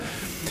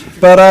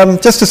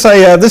But just to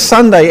say, this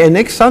Sunday and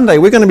next Sunday,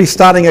 we're going to be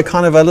starting a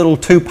kind of a little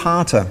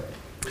two-parter.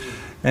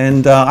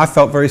 And I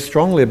felt very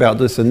strongly about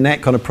this, and Nat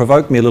kind of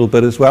provoked me a little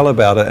bit as well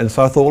about it. And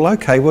so I thought, well,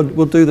 okay,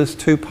 we'll do this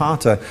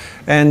two-parter.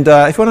 And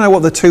if you want to know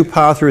what the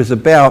two-parter is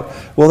about,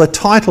 well, the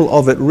title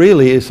of it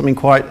really is something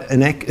quite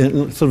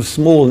sort of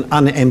small and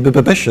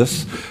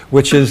unambitious,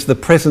 which is the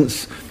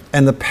presence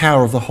and the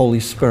power of the Holy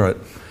Spirit.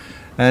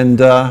 And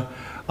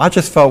I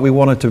just felt we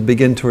wanted to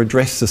begin to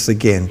address this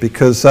again,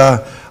 because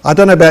I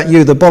don't know about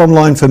you, the bottom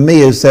line for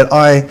me is that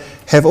I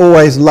have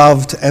always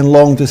loved and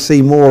longed to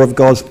see more of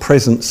God's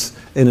presence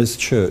in His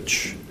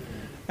church.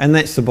 And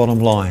that's the bottom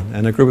line.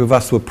 And a group of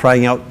us were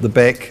praying out the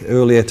back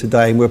earlier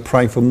today, and we're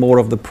praying for more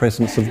of the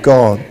presence of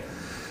God.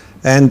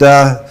 And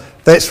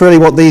that's really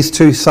what these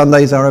two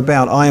Sundays are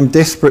about. I am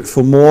desperate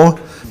for more,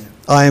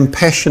 I am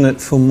passionate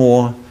for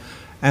more,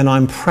 and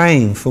I'm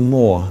praying for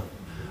more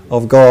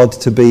of God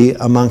to be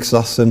amongst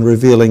us and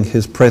revealing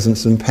His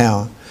presence and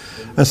power.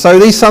 And so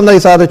these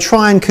Sundays are to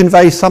try and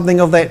convey something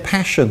of that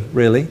passion,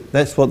 really.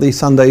 That's what these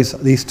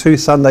two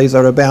Sundays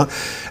are about.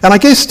 And I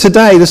guess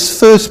today, this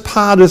first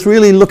part is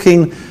really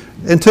looking,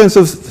 in terms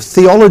of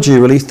theology,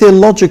 really,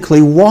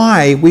 theologically,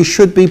 why we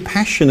should be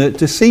passionate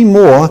to see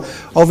more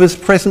of His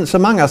presence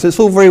among us.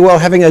 It's all very well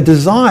having a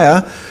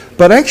desire,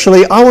 but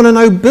actually I want to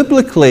know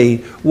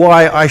biblically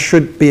why I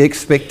should be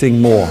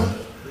expecting more.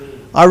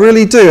 I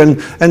really do.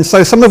 And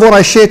so some of what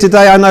I share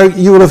today, I know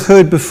you will have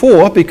heard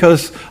before,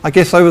 because I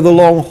guess over the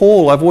long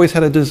haul, I've always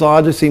had a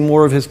desire to see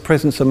more of His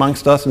presence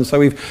amongst us, and so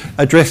we've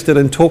addressed it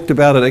and talked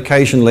about it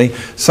occasionally.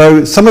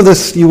 So some of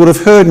this you would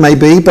have heard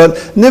maybe,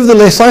 but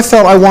nevertheless, I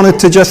felt I wanted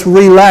to just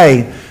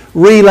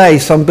relay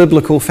some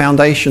biblical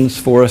foundations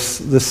for us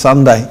this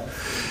Sunday.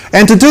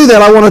 And to do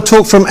that, I want to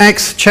talk from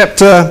Acts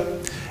chapter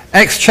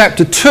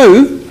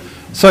 2.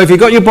 So if you've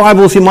got your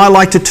Bibles, you might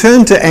like to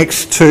turn to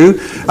Acts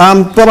 2.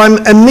 But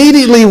I'm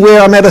immediately where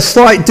I'm at a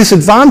slight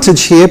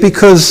disadvantage here,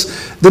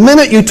 because the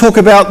minute you talk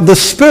about the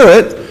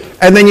Spirit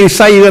and then you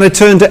say you're going to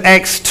turn to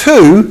Acts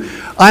 2,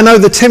 I know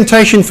the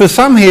temptation for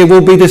some here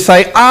will be to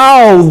say,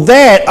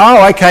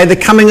 okay, the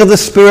coming of the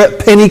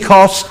Spirit,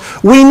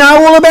 Pentecost, we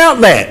know all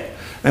about that.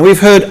 And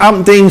we've heard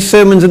umpteen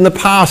sermons in the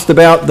past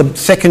about the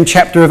second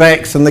chapter of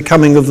Acts and the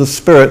coming of the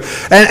Spirit.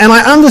 And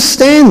I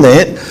understand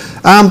that.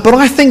 But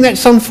I think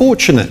that's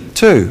unfortunate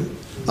too.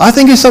 I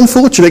think it's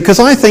unfortunate, because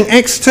I think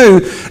Acts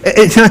 2,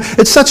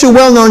 it's such a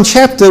well-known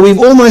chapter, we've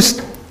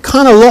almost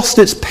kind of lost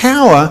its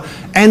power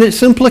and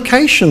its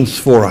implications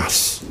for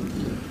us.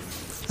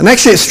 And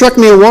actually it struck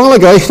me a while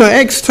ago,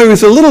 Acts 2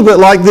 is a little bit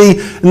like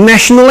the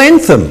national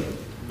anthem.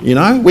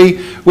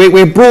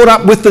 We're brought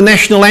up with the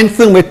national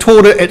anthem, we're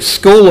taught it at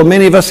school, or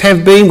many of us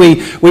have been,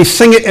 we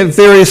sing it at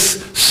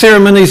various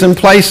ceremonies and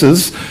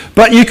places,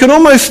 but you can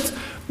almost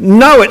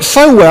know it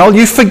so well,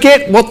 you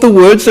forget what the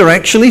words are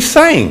actually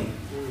saying.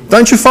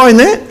 Don't you find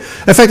that?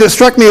 In fact, it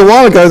struck me a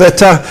while ago that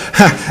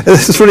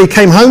this really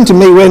came home to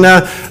me when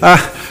I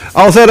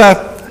was at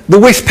the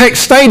Westpac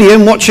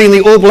Stadium watching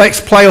the All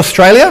Blacks play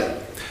Australia,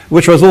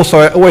 which was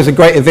also always a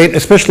great event,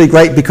 especially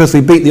great because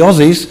we beat the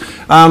Aussies.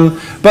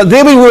 But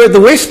there we were at the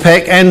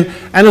Westpac, and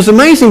it was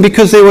amazing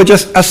because there were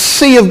just a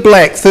sea of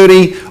black,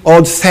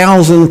 30-odd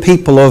thousand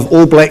people of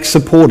All Black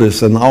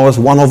supporters, and I was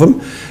one of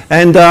them.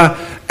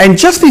 And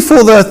just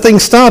before the thing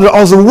started, I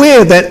was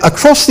aware that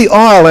across the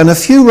aisle and a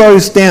few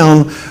rows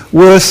down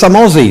were some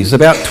Aussies,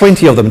 about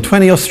 20 of them,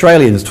 20 or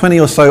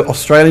so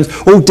Australians,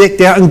 all decked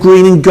out in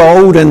green and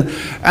gold, and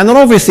they'd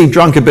obviously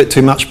drunk a bit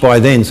too much by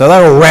then, so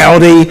they were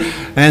rowdy,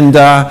 and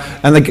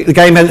the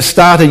game hadn't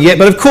started yet.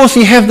 But of course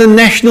you have the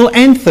national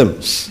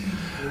anthems.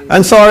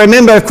 And so I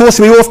remember, of course,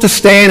 we all have to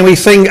stand and we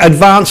sing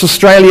Advance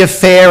Australia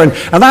Fair, and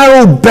they're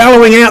all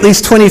bellowing out,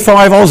 these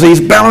 25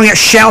 Aussies, bellowing out,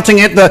 shouting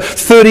at the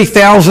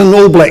 30,000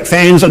 All Black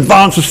fans,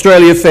 Advance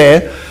Australia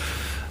Fair.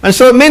 And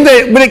so it meant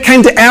that when it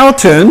came to our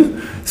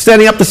turn,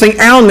 standing up to sing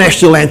our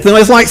national anthem,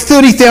 there's like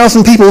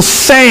 30,000 people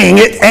saying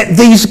it at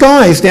these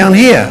guys down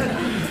here.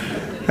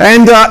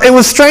 And it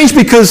was strange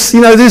because,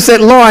 there's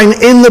that line,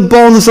 in the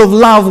bonds of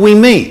love we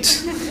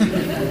meet.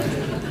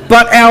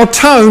 But our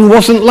tone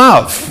wasn't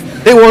love.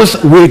 It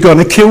was, we're going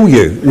to kill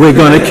you. We're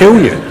going to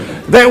kill you.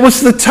 That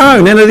was the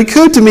tone. And it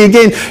occurred to me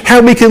again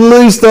how we can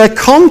lose the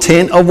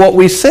content of what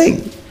we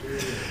sing.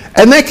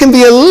 And that can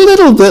be a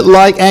little bit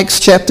like Acts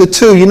chapter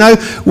 2.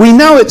 We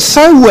know it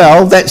so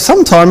well that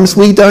sometimes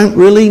we don't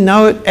really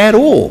know it at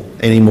all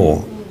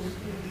anymore.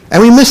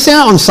 And we miss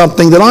out on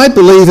something that I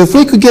believe if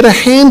we could get a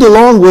handle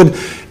on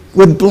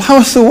would blow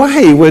us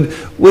away,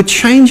 would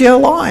change our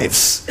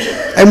lives,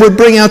 and would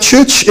bring our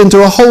church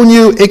into a whole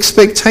new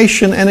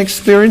expectation and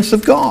experience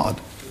of God.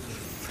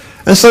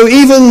 And so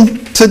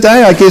even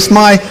today, I guess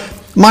my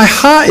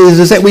heart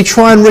is that we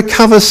try and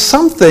recover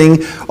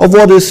something of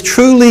what is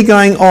truly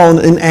going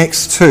on in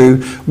Acts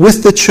 2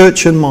 with the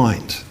church in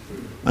mind.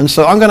 And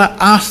so I'm going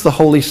to ask the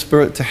Holy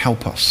Spirit to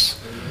help us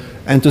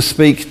and to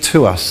speak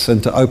to us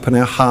and to open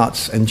our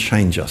hearts and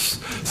change us.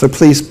 So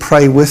please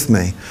pray with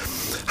me.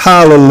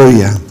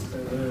 Hallelujah.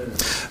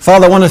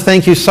 Father, I want to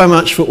thank you so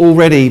much for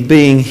already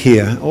being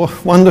here.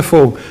 Oh,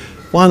 wonderful,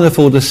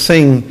 wonderful to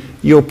sing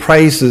your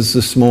praises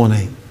this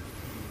morning.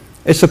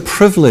 It's a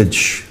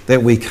privilege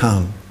that we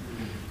come.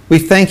 We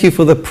thank you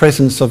for the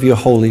presence of your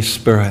Holy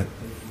Spirit.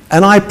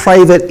 And I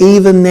pray that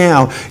even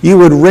now you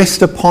would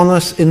rest upon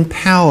us in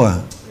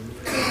power.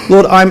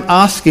 Lord, I'm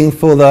asking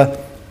for the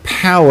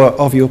power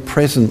of your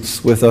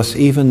presence with us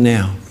even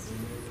now.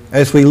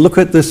 As we look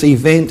at this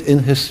event in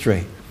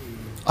history,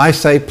 I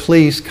say,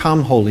 please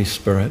come, Holy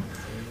Spirit,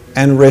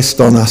 and rest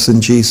on us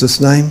in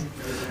Jesus' name.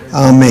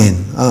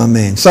 Amen.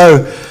 Amen.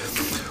 So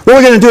what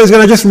we're going to do is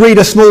going to just read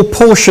a small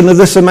portion of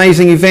this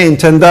amazing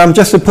event, and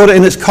just to put it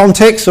in its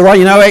context, all right,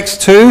 you know, Acts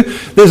 2,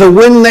 there's a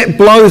wind that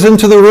blows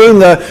into the room.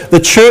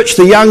 The church,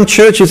 the young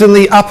church is in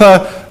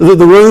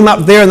the room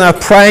up there, and they're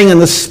praying,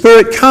 and the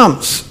Spirit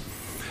comes.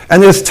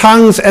 And there's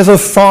tongues as of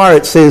fire,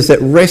 it says, that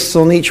rests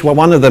on each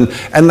one of them,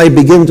 and they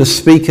begin to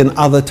speak in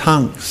other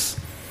tongues.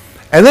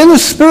 And then the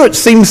Spirit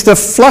seems to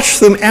flush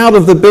them out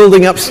of the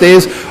building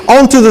upstairs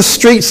onto the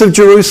streets of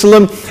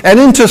Jerusalem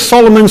and into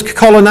Solomon's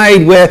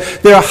colonnade, where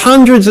there are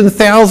hundreds and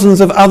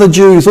thousands of other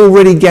Jews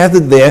already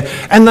gathered there,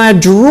 and they're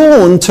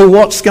drawn to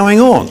what's going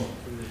on.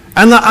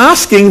 And they're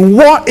asking,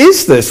 what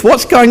is this?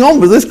 What's going on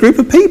with this group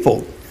of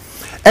people?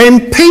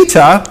 And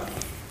Peter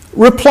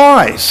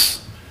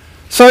replies.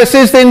 So it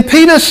says, then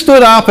Peter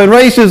stood up and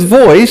raised his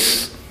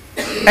voice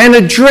and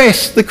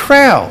addressed the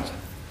crowd.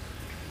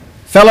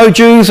 Fellow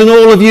Jews and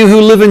all of you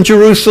who live in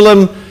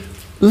Jerusalem,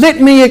 let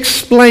me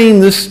explain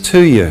this to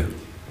you.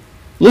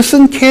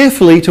 Listen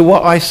carefully to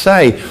what I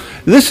say.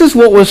 This is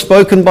what was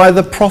spoken by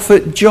the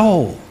prophet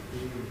Joel.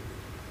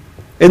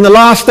 In the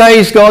last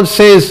days, God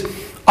says,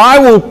 I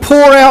will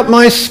pour out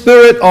my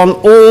Spirit on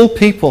all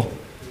people.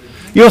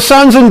 Your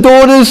sons and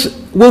daughters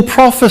will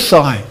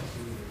prophesy.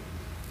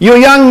 Your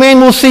young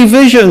men will see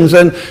visions,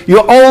 and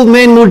your old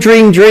men will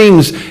dream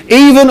dreams.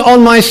 Even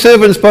on my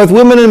servants, both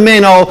women and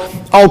men,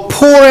 I'll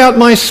pour out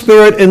my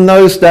Spirit in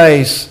those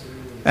days,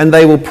 and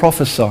they will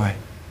prophesy.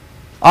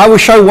 I will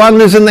show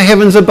wonders in the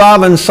heavens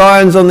above and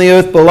signs on the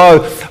earth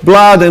below,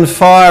 blood and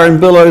fire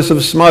and billows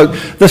of smoke.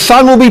 The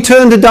sun will be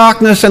turned to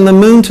darkness and the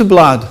moon to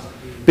blood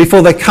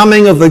before the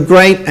coming of the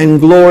great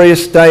and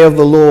glorious day of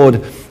the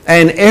Lord.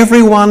 And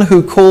everyone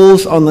who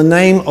calls on the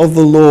name of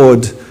the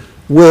Lord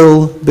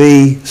will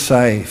be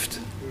saved.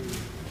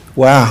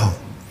 Wow.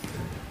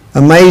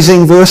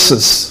 Amazing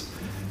verses.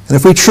 And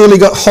if we truly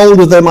got hold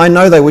of them, I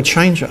know they would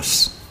change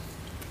us.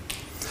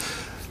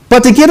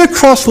 But to get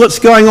across what's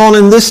going on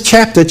in this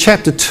chapter,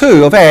 chapter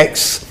 2 of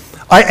Acts,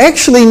 I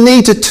actually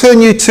need to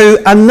turn you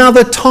to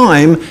another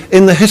time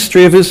in the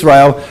history of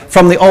Israel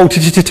from the Old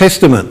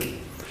Testament.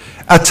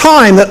 A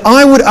time that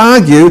I would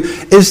argue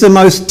is the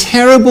most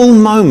terrible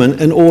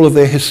moment in all of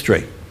their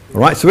history. All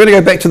right, so we're going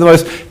to go back to the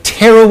most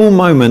terrible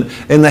moment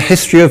in the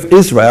history of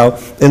Israel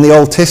in the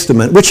Old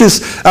Testament, which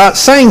is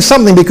saying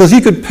something, because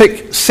you could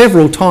pick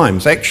several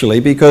times,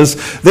 actually,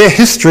 because their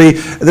history,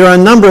 there are a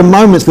number of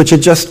moments which are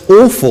just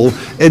awful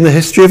in the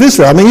history of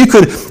Israel. I mean, you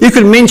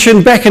could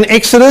mention back in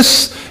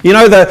Exodus, you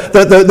know,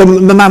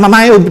 the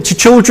male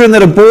children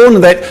that are born,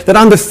 that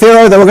under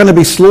Pharaoh they were going to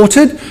be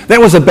slaughtered. That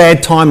was a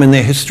bad time in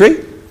their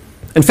history.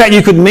 In fact,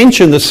 you could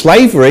mention the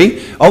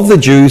slavery of the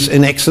Jews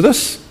in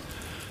Exodus.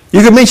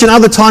 You could mention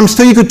other times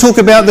too. You could talk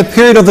about the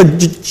period of the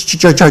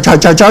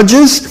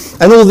judges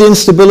and all the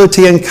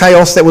instability and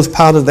chaos that was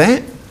part of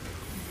that.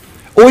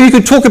 Or you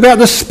could talk about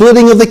the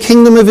splitting of the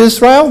kingdom of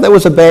Israel. That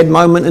was a bad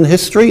moment in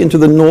history, into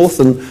the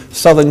north and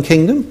southern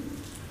kingdom.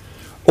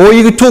 Or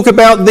you could talk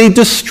about the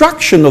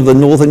destruction of the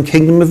northern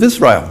kingdom of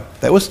Israel.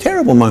 That was a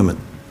terrible moment.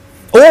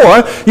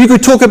 Or you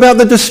could talk about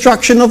the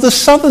destruction of the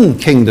southern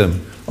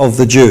kingdom of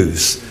the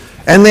Jews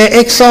and their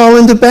exile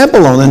into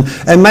Babylon,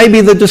 and maybe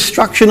the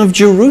destruction of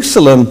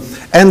Jerusalem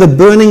and the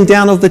burning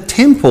down of the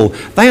temple.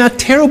 They are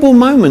terrible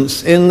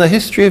moments in the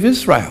history of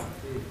Israel.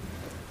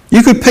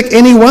 You could pick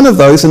any one of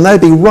those and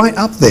they'd be right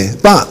up there.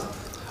 But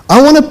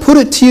I want to put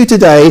it to you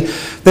today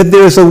that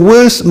there is a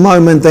worse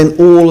moment than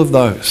all of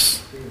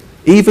those.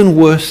 Even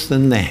worse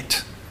than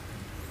that.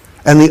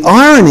 And the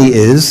irony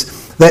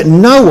is that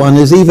no one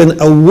is even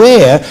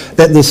aware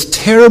that this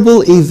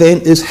terrible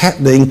event is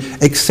happening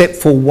except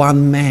for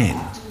one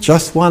man.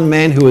 Just one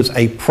man who is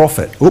a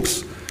prophet.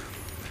 Oops.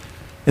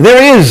 And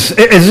there he is,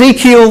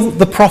 Ezekiel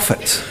the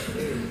prophet.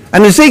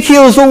 And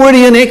Ezekiel is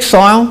already in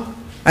exile,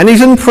 and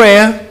he's in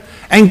prayer,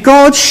 and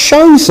God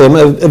shows him,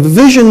 a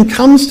vision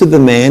comes to the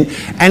man,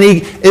 and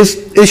he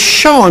is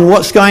shown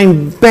what's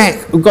going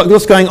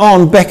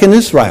on back in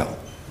Israel.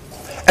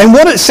 And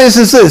what it says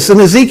is this,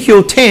 in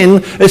Ezekiel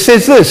 10, it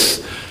says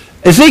this,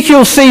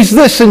 Ezekiel sees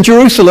this in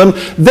Jerusalem,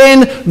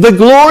 then the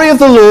glory of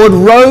the Lord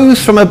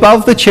rose from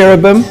above the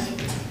cherubim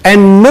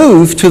and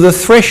moved to the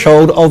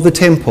threshold of the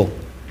temple.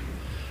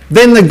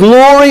 Then the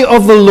glory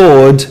of the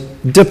Lord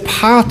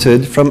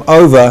departed from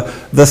over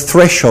the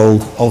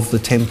threshold of the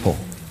temple.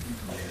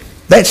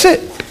 That's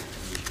it.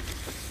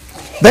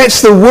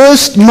 That's the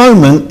worst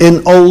moment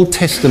in Old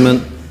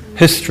Testament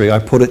history, I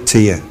put it to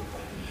you.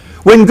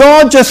 When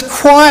God just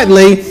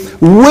quietly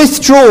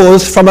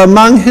withdraws from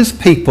among his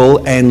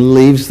people and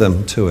leaves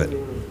them to it.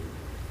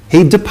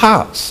 He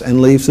departs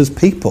and leaves his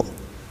people.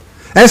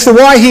 As to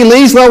why he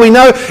leaves, well, we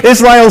know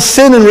Israel's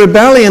sin and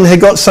rebellion had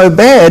got so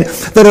bad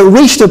that it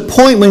reached a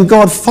point when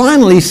God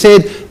finally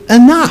said,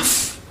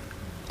 enough,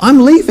 I'm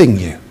leaving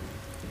you.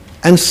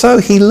 And so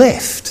he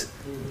left.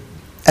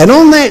 And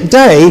on that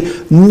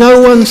day,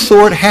 no one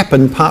saw it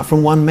happen apart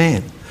from one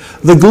man.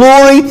 The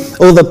glory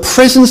or the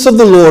presence of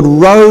the Lord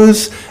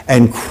rose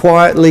and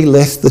quietly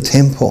left the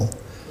temple.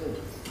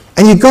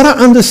 And you've got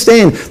to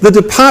understand, the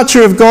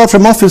departure of God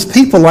from off his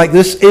people like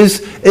this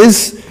is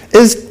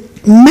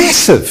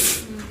massive.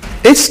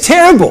 It's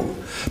terrible.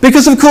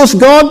 Because, of course,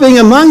 God being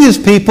among his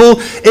people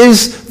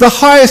is the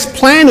highest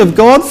plan of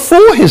God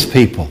for his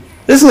people,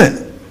 isn't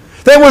it?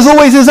 That was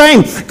always his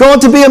aim,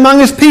 God to be among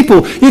his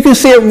people. You can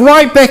see it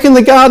right back in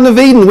the Garden of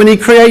Eden when he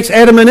creates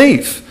Adam and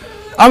Eve.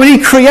 I mean,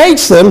 he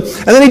creates them,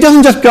 and then he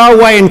doesn't just go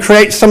away and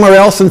create somewhere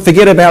else and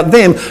forget about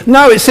them.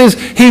 No, it says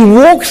he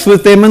walks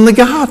with them in the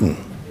garden.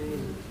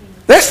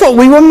 That's what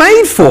we were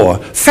made for,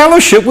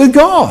 fellowship with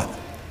God.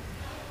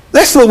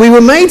 That's what we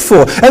were made for.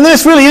 And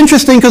that's really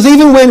interesting because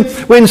even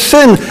when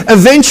sin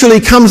eventually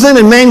comes in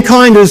and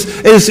mankind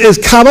is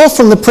cut off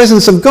from the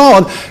presence of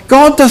God,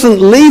 God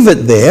doesn't leave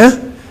it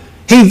there.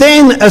 He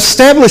then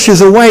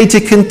establishes a way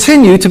to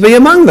continue to be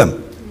among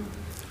them.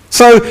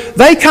 So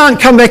they can't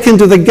come back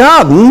into the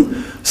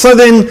garden, so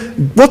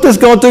then what does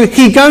God do?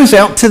 He goes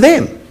out to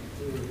them.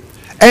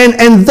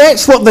 And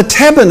that's what the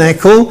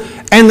tabernacle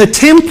and the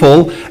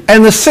temple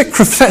and the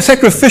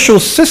sacrificial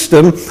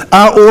system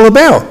are all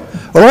about.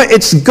 All right,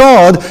 it's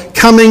God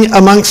coming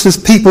amongst his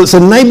people. It's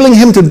enabling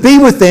him to be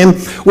with them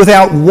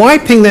without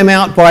wiping them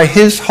out by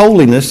his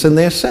holiness and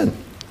their sin.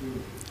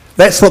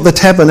 That's what the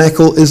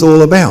tabernacle is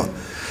all about.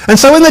 And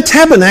so in the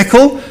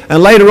tabernacle,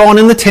 and later on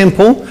in the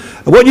temple,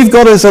 what you've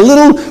got is a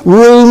little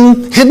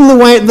room hidden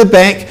away at the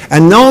back,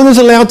 and no one is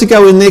allowed to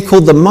go in there,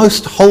 called the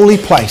most holy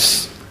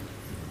place.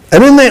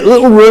 And in that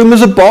little room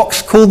is a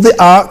box called the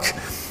ark,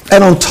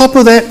 and on top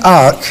of that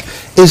ark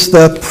is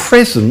the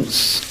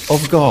presence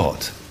of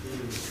God.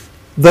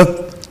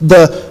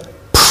 The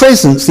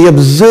presence, the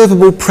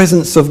observable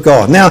presence of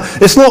God. Now,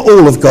 it's not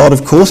all of God,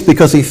 of course,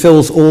 because he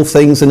fills all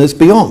things and is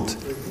beyond.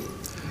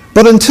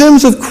 But in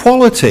terms of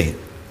quality,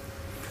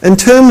 in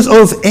terms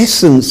of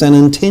essence and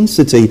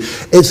intensity,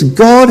 it's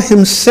God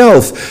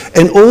himself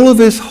in all of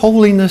his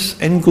holiness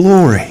and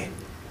glory.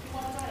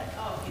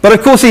 But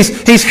of course,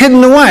 he's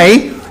hidden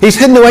away. He's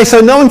hidden away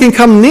so no one can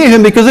come near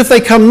him, because if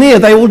they come near,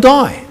 they will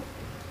die.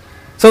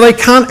 So they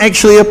can't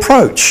actually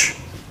approach.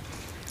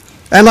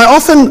 And I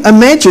often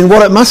imagine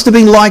what it must have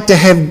been like to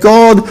have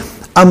God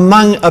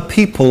among a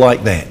people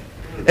like that.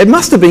 It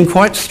must have been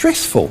quite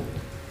stressful,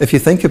 if you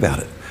think about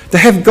it, to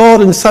have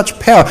God in such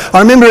power. I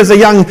remember as a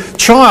young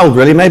child,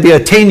 really, maybe a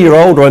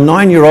 10-year-old or a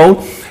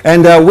 9-year-old,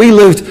 and we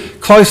lived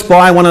close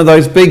by one of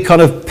those big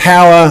kind of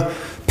power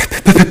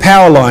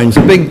lines,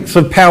 big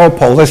sort of power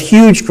poles, those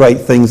huge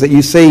great things that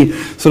you see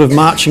sort of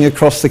marching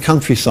across the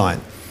countryside.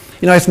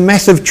 You know, it's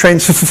massive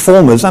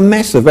transformers, are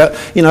massive, about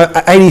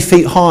 80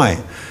 feet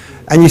high.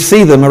 And you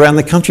see them around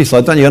the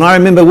countryside, don't you? And I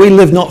remember we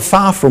lived not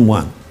far from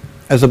one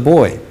as a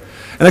boy.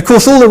 And of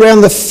course, all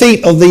around the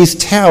feet of these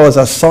towers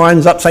are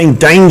signs up saying,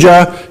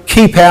 danger,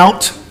 keep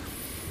out,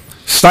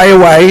 stay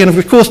away. And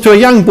of course, to a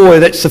young boy,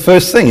 that's the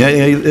first thing.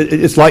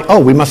 It's like, oh,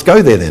 we must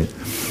go there then.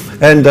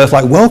 And it's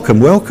like, welcome,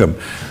 welcome.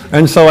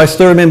 And so I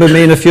still remember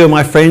me and a few of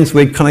my friends,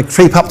 we'd kind of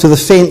creep up to the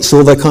fence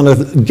or the kind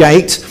of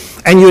gate,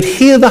 and you'd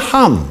hear the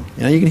hum.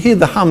 You know, you can hear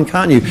the hum,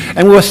 can't you?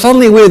 And we were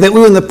suddenly aware that we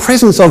were in the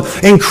presence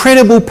of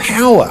incredible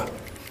power.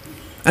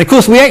 And of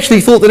course, we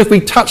actually thought that if we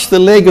touched the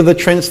leg of the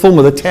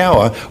transformer, the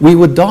tower, we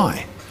would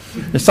die.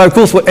 And so, of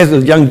course, as a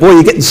young boy,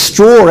 you get the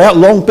straw out,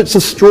 long bits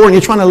of straw, and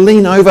you're trying to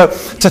lean over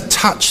to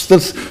touch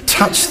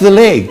the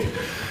leg.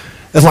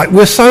 It's like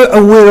we're so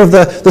aware of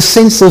the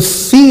sense of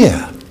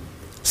fear.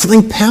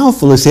 Something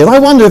powerful is here. And I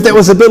wonder if that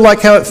was a bit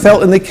like how it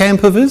felt in the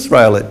camp of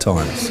Israel at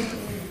times.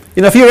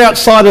 You know, if you're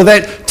outside of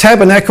that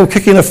tabernacle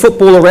kicking a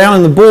football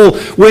around and the ball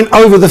went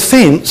over the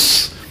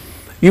fence,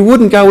 you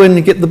wouldn't go in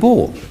and get the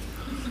ball.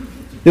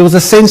 There was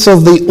a sense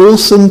of the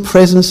awesome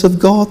presence of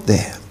God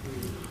there.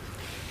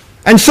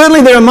 And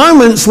certainly there are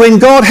moments when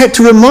God had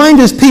to remind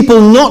his people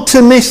not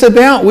to mess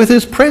about with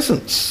his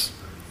presence.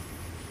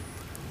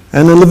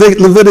 And in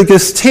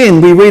Leviticus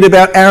 10, we read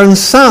about Aaron's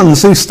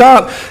sons who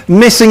start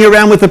messing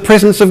around with the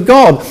presence of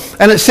God.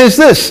 And it says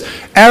this,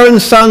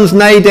 Aaron's sons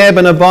Nadab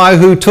and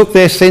Abihu took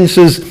their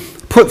censers,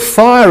 put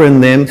fire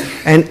in them,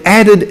 and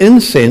added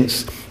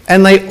incense,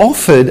 and they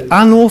offered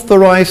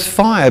unauthorized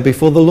fire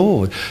before the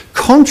Lord,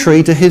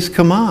 contrary to his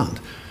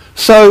command.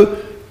 So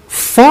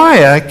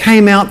fire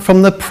came out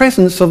from the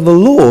presence of the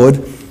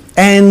Lord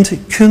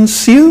and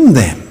consumed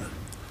them.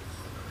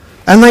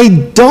 And they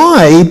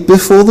died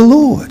before the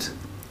Lord.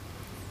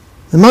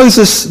 And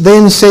Moses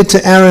then said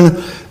to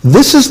Aaron,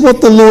 this is what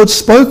the Lord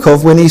spoke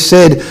of when he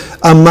said,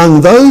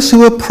 among those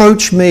who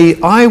approach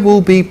me, I will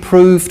be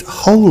proved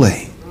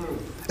holy.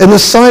 In the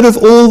sight of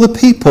all the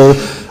people,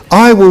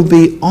 I will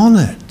be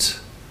honoured.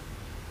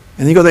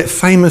 And you got that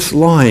famous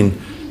line,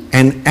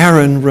 and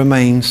Aaron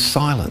remained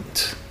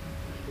silent.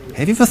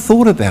 Have you ever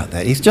thought about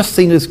that? He's just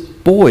seen his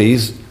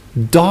boys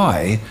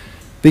die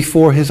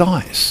before his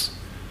eyes.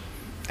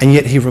 And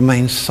yet he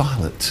remains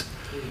silent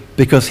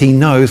because he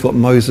knows what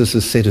Moses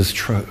has said is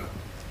true.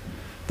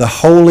 The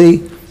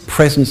holy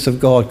presence of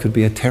God could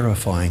be a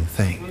terrifying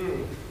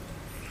thing.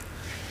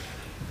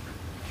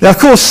 Now, of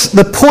course,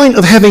 the point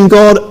of having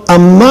God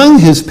among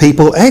his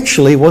people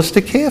actually was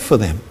to care for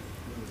them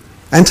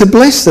and to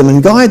bless them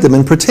and guide them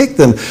and protect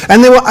them.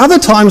 And there were other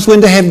times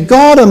when to have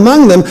God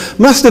among them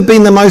must have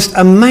been the most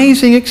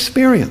amazing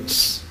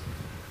experience.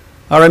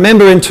 I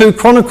remember in 2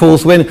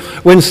 Chronicles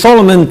when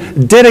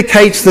Solomon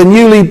dedicates the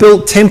newly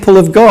built temple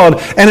of God,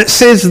 and it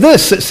says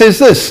this,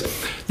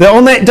 that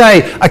on that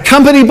day,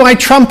 accompanied by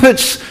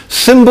trumpets,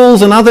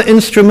 cymbals and other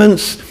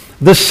instruments,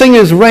 the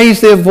singers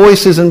raised their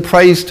voices in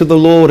praise to the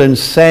Lord and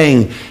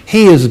sang,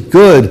 "He is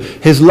good,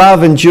 his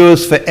love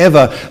endures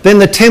forever." Then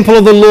the temple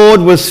of the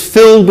Lord was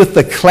filled with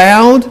the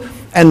cloud,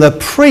 and the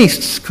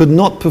priests could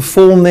not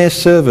perform their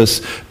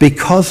service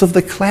because of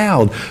the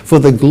cloud, for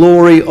the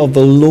glory of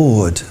the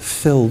Lord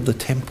filled the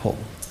temple.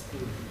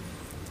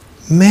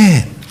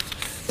 Man,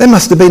 that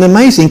must have been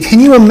amazing. Can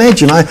you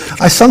imagine?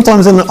 I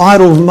sometimes in an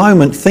idle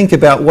moment think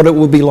about what it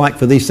would be like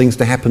for these things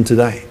to happen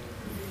today.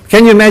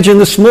 Can you imagine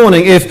this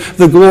morning if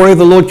the glory of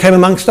the Lord came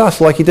amongst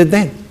us like he did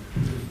then?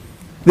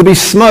 There'd be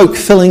smoke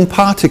filling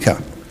Partica,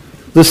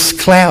 this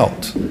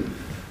cloud.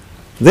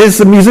 There's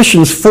the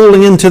musicians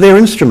falling into their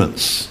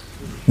instruments.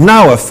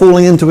 Noah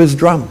falling into his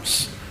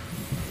drums.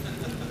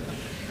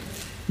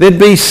 There'd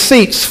be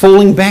seats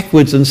falling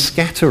backwards and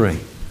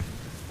scattering.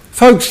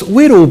 Folks,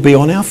 we'd all be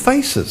on our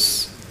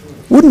faces,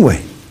 wouldn't we?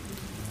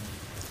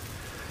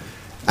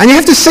 And you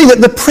have to see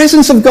that the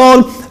presence of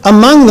God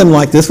among them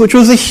like this, which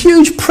was a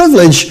huge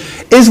privilege,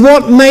 is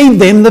what made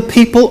them the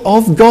people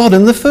of God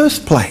in the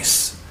first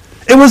place.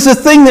 It was the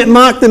thing that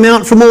marked them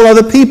out from all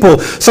other people.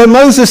 So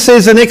Moses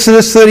says in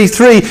Exodus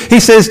 33, he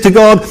says to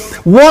God,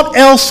 "What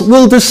else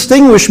will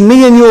distinguish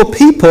me and your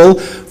people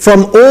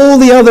from all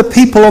the other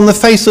people on the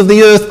face of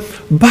the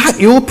earth but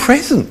your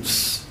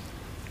presence?"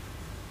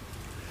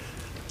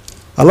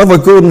 I love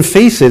what Gordon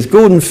Fee says.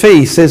 Gordon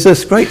Fee says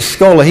this, great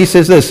scholar, he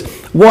says this,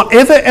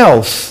 "Whatever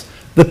else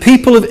the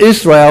people of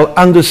Israel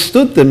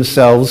understood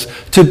themselves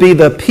to be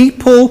the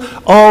people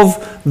of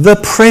the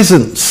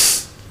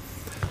presence,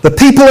 the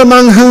people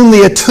among whom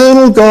the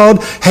eternal God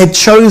had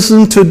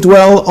chosen to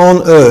dwell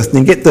on earth."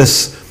 Now get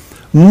this,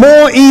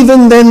 more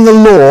even than the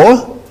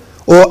law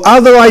or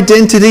other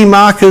identity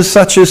markers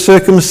such as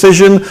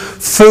circumcision,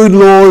 food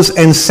laws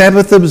and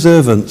Sabbath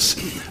observance,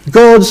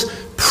 God's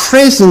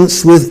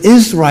presence with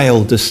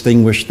Israel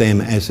distinguished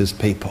them as his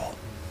people.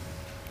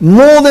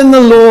 More than the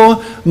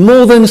law,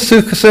 more than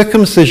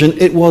circumcision,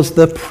 it was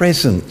the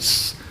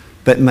presence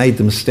that made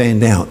them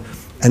stand out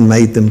and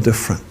made them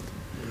different.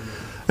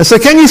 And so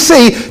can you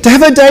see, to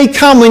have a day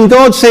come when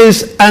God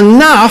says,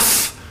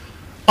 "Enough,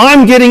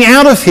 I'm getting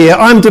out of here,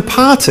 I'm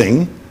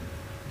departing,"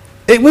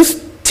 it was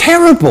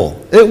terrible.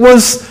 It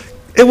was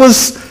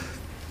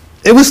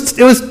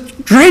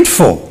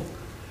dreadful.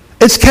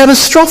 It's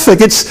catastrophic.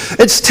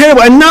 It's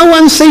terrible. And no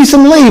one sees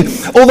him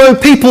leave. Although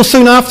people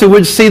soon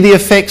afterwards see the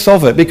effects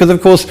of it. Because,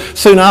 of course,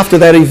 soon after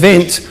that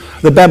event,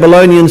 the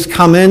Babylonians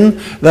come in.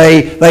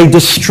 They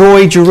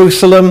destroy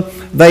Jerusalem.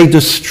 They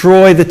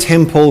destroy the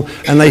temple.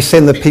 And they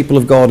send the people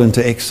of God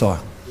into exile.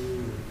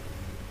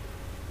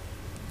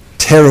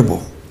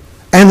 Terrible.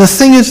 And the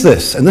thing is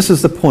this, and this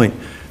is the point.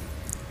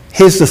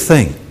 Here's the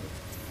thing.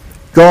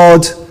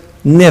 God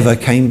never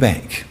came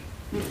back.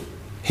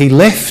 He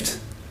left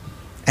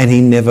and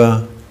he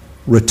never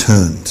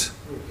returned.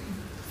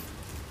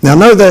 Now,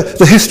 no,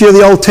 the history of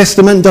the Old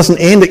Testament doesn't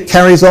end, it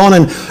carries on,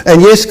 and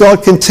yes,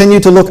 God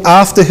continued to look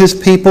after his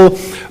people,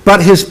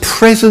 but his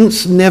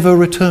presence never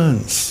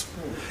returns.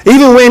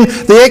 Even when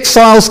the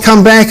exiles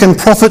come back and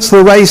prophets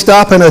were raised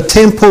up and a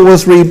temple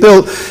was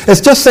rebuilt,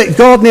 it's just that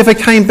God never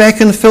came back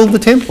and filled the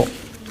temple.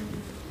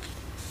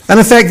 And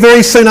in fact,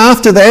 very soon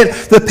after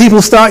that, the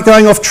people start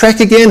going off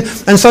track again.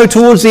 And so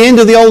towards the end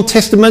of the Old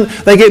Testament,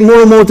 they get more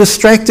and more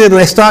distracted and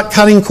they start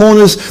cutting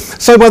corners.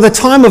 So by the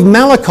time of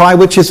Malachi,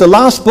 which is the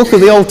last book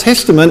of the Old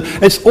Testament,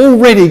 it's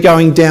already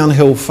going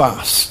downhill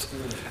fast.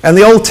 And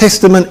the Old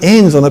Testament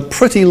ends on a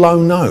pretty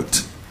low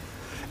note.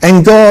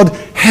 And God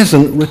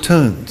hasn't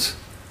returned.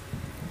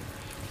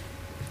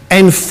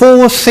 And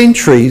 4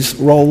 centuries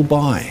roll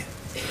by.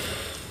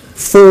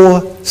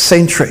 4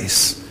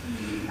 centuries.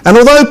 And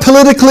although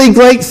politically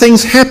great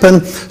things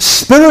happen,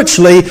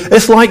 spiritually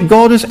it's like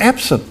God is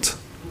absent.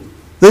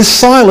 There's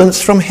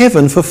silence from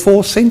heaven for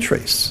 4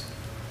 centuries.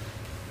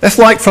 That's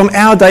like from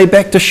our day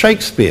back to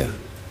Shakespeare.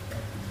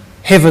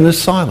 Heaven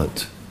is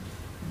silent.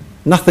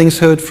 Nothing's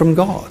heard from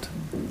God.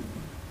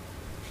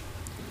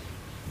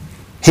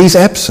 He's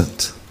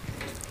absent.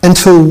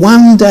 Until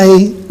one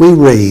day we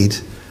read,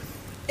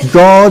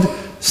 God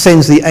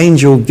sends the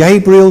angel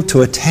Gabriel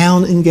to a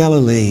town in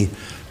Galilee,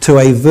 to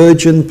a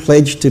virgin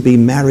pledged to be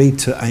married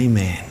to a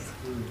man.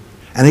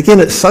 And again,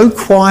 it's so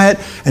quiet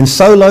and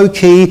so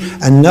low-key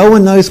and no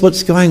one knows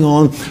what's going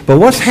on. But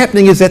what's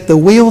happening is that the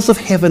wheels of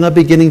heaven are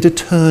beginning to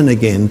turn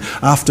again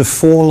after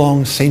 4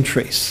 long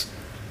centuries.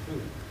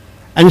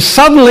 And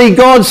suddenly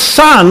God's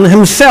Son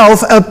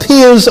himself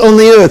appears on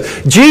the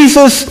earth.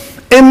 Jesus,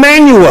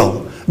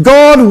 Emmanuel,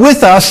 God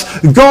with us.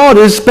 God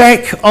is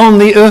back on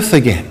the earth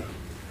again.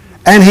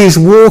 And he's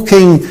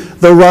walking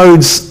the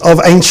roads of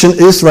ancient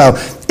Israel.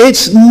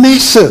 It's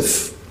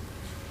massive.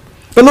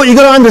 But look, you've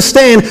got to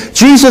understand,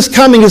 Jesus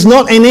coming is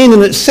not an end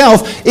in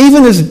itself,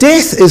 even as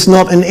death is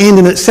not an end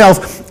in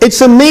itself.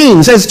 It's a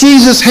means. As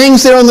Jesus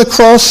hangs there on the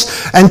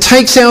cross and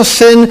takes our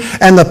sin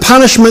and the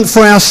punishment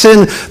for our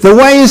sin, the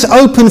way is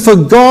open for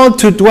God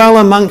to dwell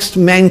amongst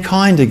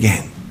mankind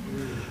again.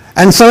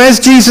 And so as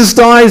Jesus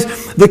dies,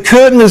 the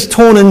curtain is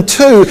torn in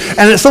two,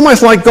 and it's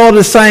almost like God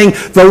is saying,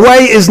 the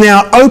way is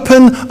now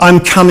open,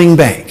 I'm coming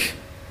back.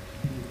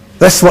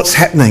 That's what's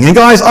happening. And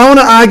guys, I want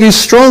to argue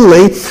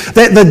strongly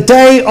that the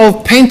day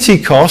of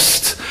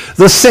Pentecost,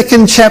 the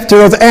second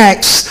chapter of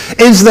Acts,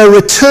 is the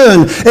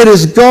return. It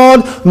is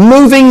God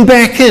moving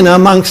back in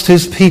amongst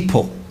his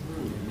people.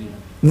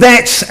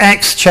 That's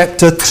Acts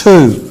chapter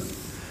 2.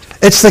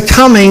 It's the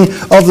coming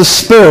of the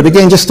Spirit.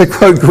 Again, just to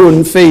quote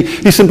Gordon Fee,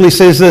 he simply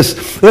says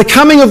this: the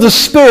coming of the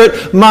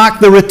Spirit marked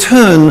the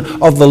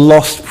return of the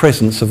lost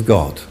presence of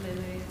God.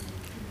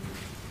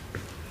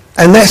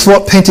 And that's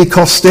what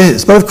Pentecost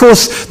is. But of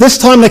course, this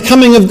time the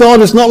coming of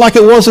God is not like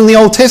it was in the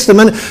Old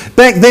Testament.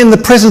 Back then, the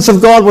presence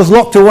of God was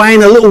locked away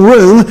in a little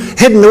room,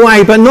 hidden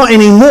away, but not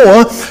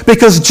anymore,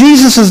 because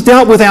Jesus has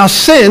dealt with our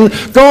sin.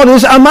 God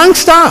is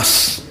amongst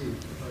us,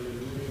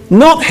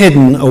 not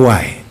hidden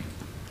away.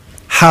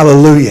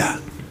 Hallelujah.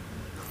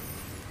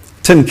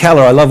 Tim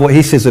Keller, I love what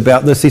he says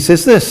about this. He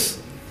says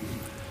this: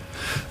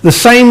 the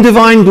same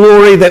divine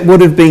glory that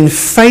would have been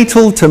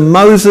fatal to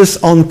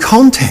Moses on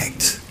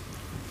contact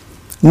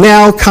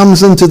now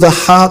comes into the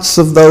hearts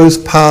of those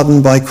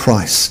pardoned by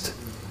Christ.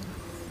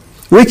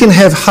 We can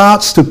have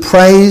hearts to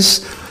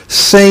praise,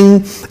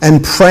 sing,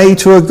 and pray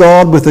to a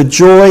God with a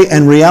joy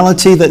and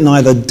reality that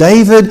neither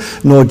David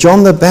nor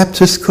John the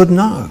Baptist could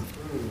know.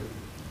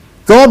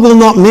 God will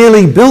not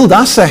merely build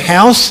us a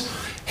house,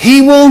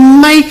 he will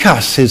make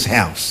us his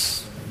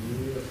house.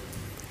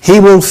 He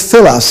will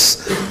fill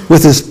us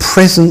with his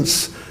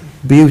presence,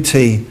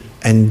 beauty,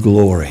 and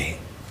glory.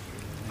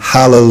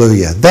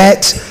 Hallelujah.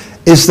 That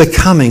is the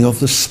coming of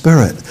the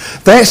Spirit.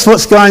 That's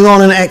what's going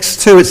on in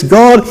Acts 2. It's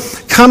God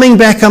coming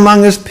back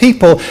among his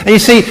people. And you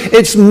see,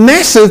 it's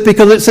massive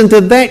because it's into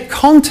that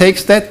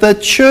context that the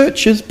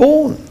church is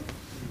born.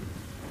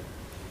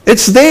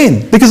 It's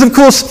then. Because, of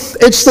course,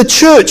 it's the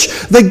church,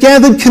 the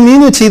gathered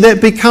community, that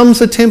becomes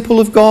the temple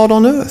of God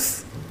on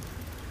earth.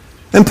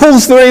 And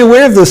Paul's very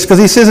aware of this because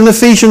he says in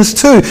Ephesians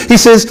 2, he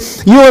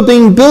says, you are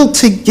being built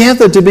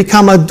together to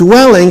become a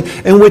dwelling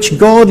in which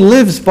God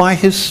lives by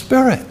his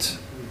Spirit.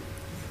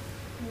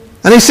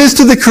 And he says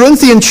to the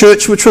Corinthian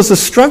church, which was a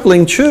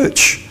struggling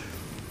church,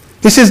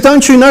 he says,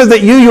 don't you know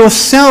that you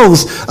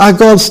yourselves are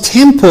God's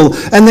temple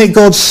and that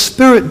God's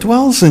Spirit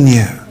dwells in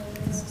you?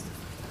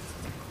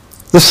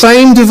 The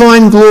same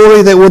divine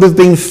glory that would have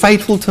been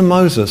fatal to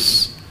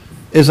Moses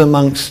is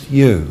amongst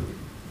you.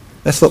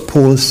 That's what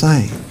Paul is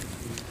saying.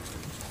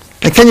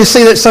 And can you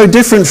see that's so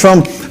different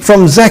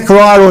from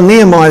Zechariah or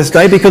Nehemiah's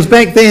day? Because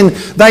back then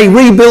they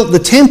rebuilt the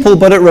temple,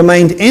 but it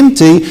remained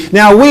empty.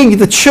 Now we,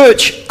 the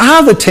church,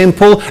 are the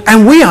temple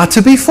and we are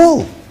to be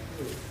full.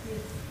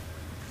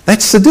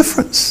 That's the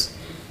difference.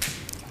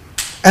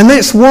 And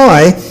that's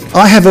why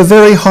I have a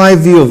very high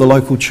view of the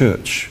local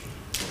church.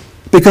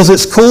 Because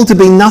it's called to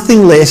be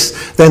nothing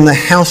less than the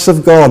house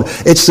of God.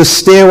 It's the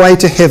stairway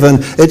to heaven.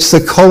 It's the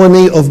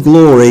colony of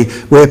glory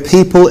where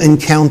people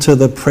encounter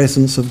the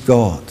presence of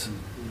God.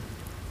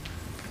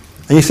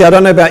 And you see, I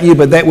don't know about you,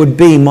 but that would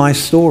be my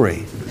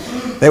story.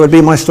 That would be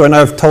my story. I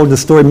know I've told the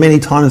story many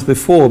times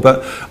before,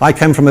 but I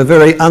came from a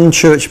very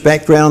unchurched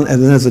background,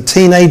 and then as a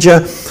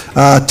teenager,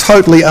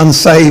 totally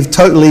unsaved,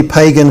 totally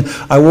pagan,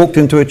 I walked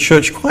into a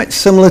church quite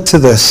similar to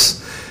this.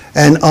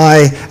 And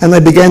they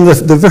began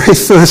the very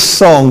first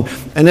song,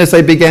 and as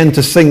they began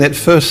to sing that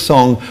first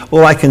song,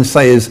 all I can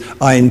say is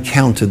I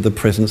encountered the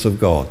presence of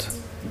God.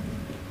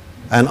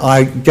 And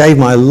I gave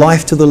my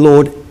life to the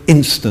Lord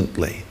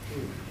instantly.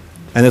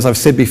 And as I've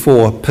said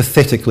before,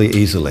 pathetically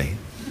easily.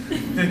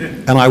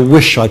 And I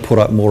wish I put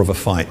up more of a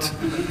fight.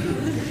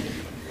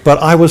 But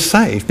I was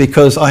saved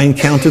because I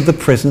encountered the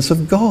presence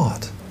of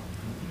God.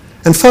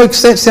 And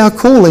folks, that's our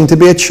calling, to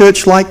be a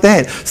church like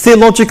that.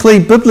 Theologically,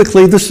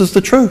 biblically, this is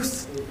the truth.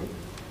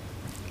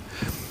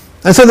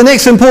 And so the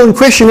next important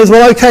question is,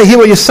 well, okay, hear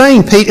what you're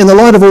saying, Pete, in the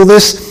light of all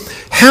this,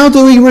 how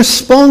do we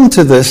respond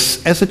to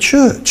this as a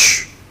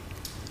church?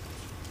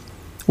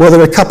 Well, there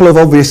are a couple of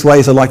obvious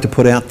ways I'd like to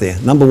put out there.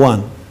 Number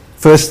one,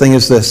 first thing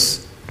is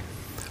this.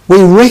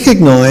 We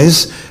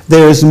recognize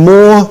there is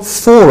more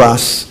for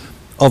us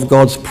of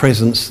God's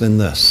presence than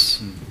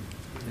this.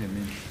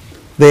 Amen.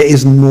 There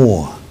is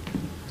more.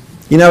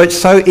 You know, it's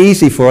so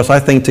easy for us, I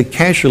think, to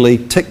casually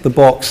tick the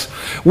box.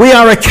 We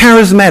are a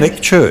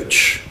charismatic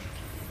church.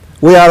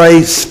 We are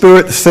a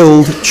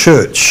Spirit-filled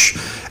church.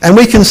 And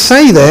we can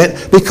say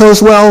that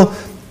because, well,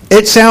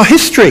 It's our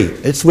history.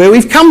 It's where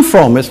we've come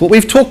from. It's what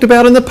we've talked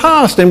about in the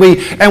past. And we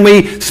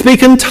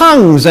speak in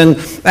tongues. And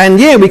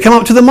we come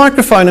up to the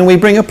microphone and we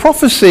bring a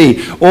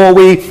prophecy, or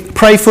we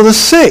pray for the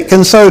sick.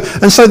 And so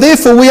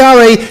therefore we are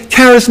a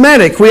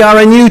charismatic. We are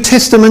a New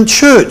Testament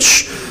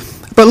church.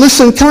 But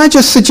listen, can I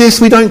just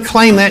suggest we don't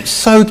claim that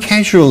so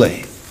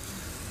casually?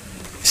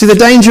 See, the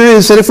danger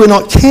is that if we're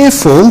not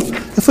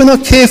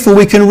careful,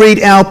 we can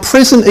read our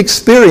present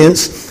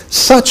experience,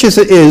 such as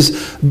it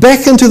is,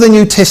 back into the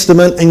New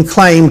Testament and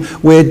claim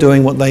we're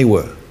doing what they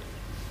were.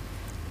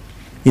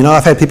 You know,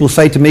 I've had people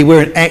say to me,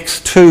 we're an Acts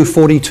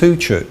 2:42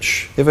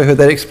 church. Ever heard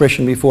that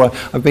expression before?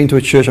 I've been to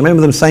a church. I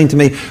remember them saying to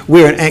me,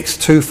 we're an Acts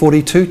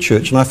 2:42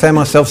 church. And I found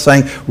myself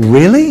saying,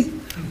 really?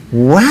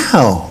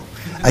 Wow.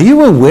 Are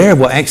you aware of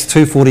what Acts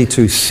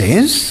 2:42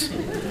 says?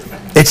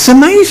 It's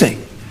amazing.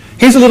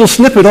 Here's a little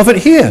snippet of it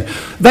here.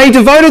 They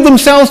devoted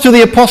themselves to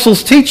the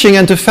apostles' teaching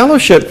and to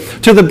fellowship,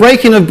 to the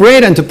breaking of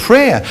bread and to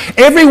prayer.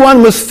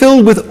 Everyone was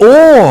filled with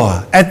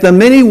awe at the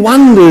many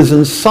wonders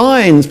and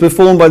signs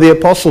performed by the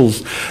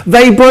apostles.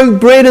 They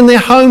broke bread in their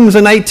homes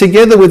and ate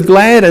together with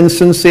glad and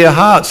sincere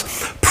hearts,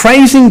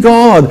 praising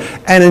God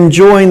and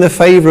enjoying the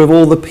favor of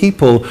all the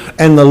people.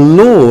 And the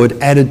Lord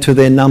added to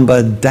their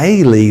number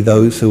daily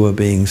those who were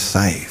being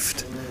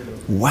saved.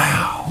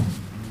 Wow.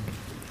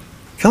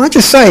 Can I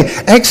just say,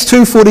 Acts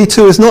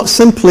 2:42 is not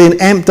simply an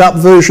amped up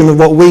version of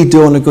what we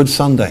do on a Good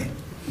Sunday.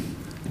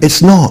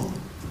 It's not.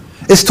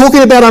 It's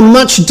talking about a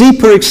much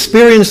deeper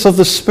experience of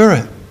the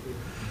Spirit.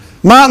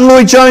 Martin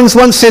Lloyd-Jones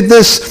once said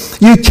this,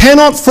 you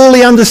cannot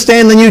fully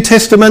understand the New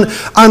Testament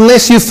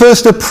unless you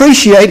first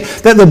appreciate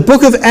that the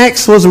book of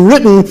Acts was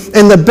written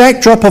in the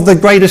backdrop of the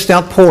greatest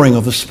outpouring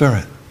of the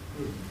Spirit.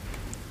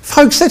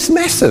 Folks, that's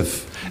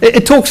massive.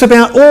 It talks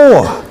about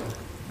awe.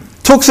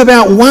 Talks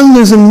about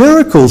wonders and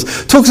miracles.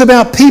 Talks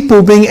about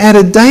people being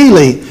added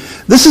daily.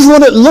 This is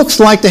what it looks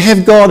like to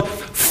have God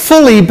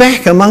fully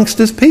back amongst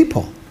his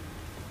people.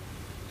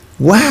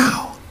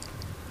 Wow.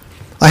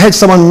 I had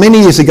someone many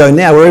years ago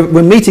now,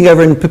 we're meeting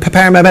over in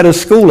Parramatta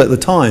School at the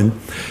time,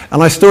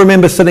 and I still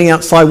remember sitting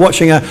outside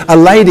watching a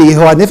lady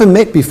who I'd never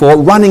met before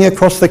running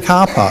across the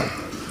car park.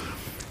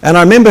 And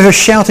I remember her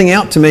shouting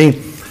out to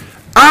me,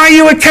 "Are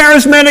you a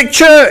charismatic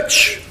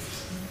church?"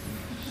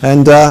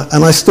 And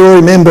I still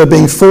remember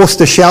being forced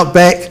to shout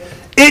back,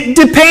 "It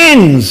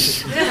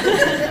depends."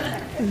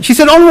 She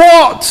said, "On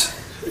what?"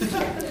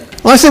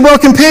 I said, "Well,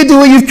 compared to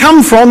where you've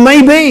come from,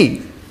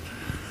 maybe.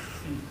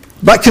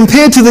 But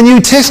compared to the New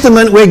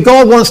Testament where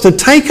God wants to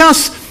take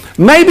us,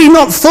 maybe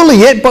not fully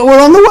yet, but we're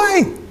on the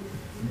way."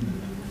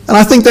 And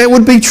I think that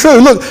would be true.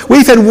 Look,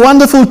 we've had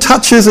wonderful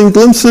touches and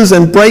glimpses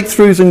and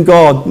breakthroughs in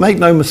God. Make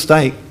no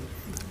mistake.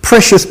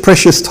 Precious,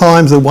 precious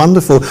times are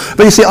wonderful.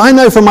 But you see, I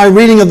know from my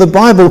reading of the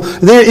Bible,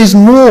 there is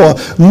more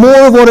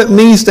of what it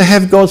means to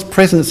have God's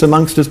presence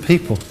amongst his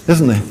people,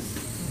 isn't there?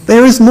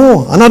 There is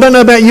more. And I don't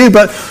know about you,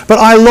 but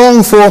I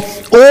long for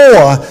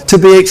awe to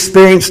be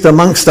experienced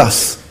amongst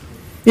us.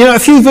 You know, a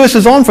few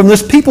verses on from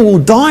this, people will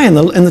die in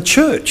the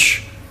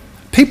church.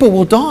 People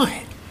will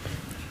die.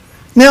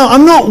 Now,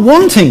 I'm not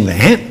wanting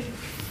that.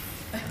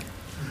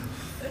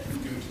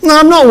 No,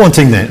 I'm not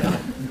wanting that.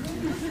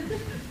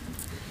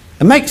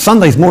 It makes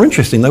Sundays more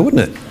interesting though,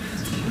 wouldn't it?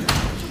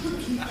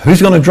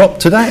 Who's going to drop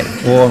today?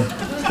 Or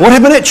what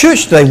happened at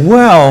church today?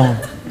 Well,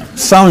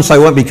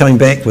 so-and-so won't be coming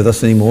back with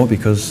us anymore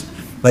because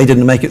they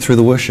didn't make it through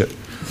the worship.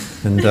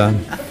 And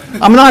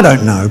I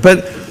don't know,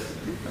 but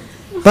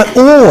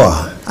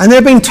awe. And there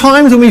have been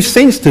times when we've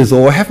sensed his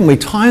awe, haven't we?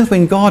 Times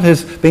when God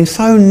has been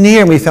so near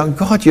and we felt,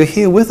 God, you're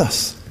here with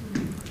us.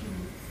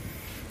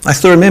 I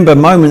still remember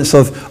moments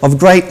of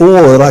great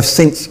awe that I've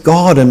sensed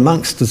God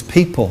amongst his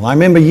people. I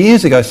remember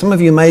years ago, some of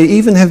you may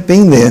even have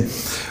been there,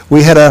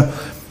 we had a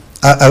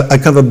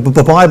kind of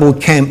a Bible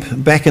camp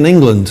back in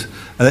England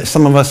that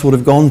some of us would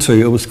have gone to.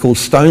 It was called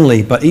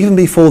Stoneleigh, but even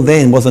before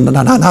then was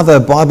another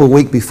Bible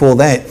week before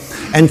that.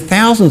 And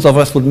thousands of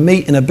us would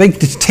meet in a big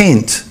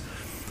tent,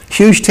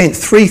 huge tent,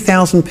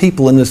 3,000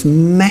 people in this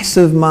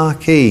massive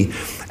marquee.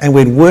 And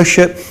we'd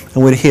worship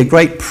and we'd hear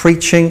great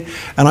preaching.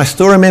 And I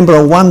still remember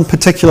on one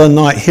particular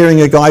night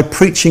hearing a guy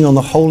preaching on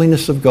the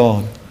holiness of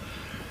God.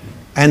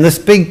 And this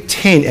big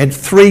tent had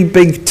 3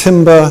 big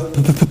timber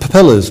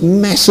pillars,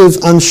 massive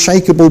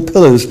unshakable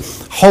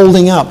pillars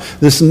holding up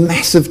this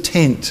massive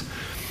tent.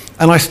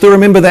 And I still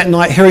remember that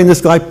night hearing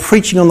this guy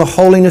preaching on the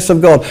holiness of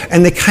God.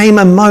 And there came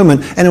a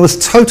moment, and it was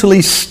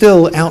totally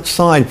still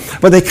outside,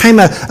 but there came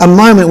a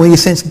moment where you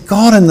sensed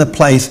God in the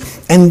place,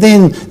 and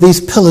then these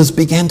pillars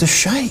began to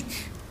shake.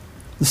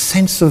 The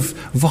sense of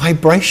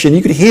vibration.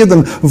 You could hear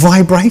them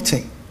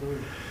vibrating.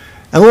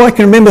 And all I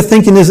can remember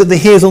thinking is that the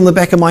hairs on the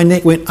back of my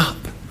neck went up.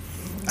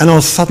 And I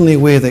was suddenly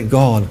aware that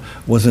God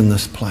was in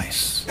this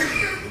place.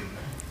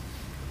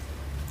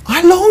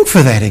 I long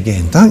for that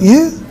again, don't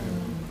you?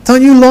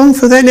 Don't you long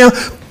for that? Now,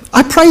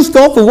 I praise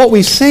God for what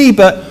we see,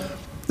 but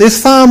there's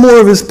far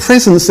more of his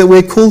presence that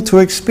we're called to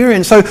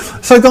experience.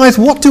 So guys,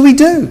 what do we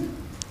do?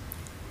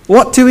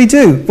 What do we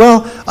do?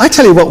 Well, I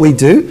tell you what we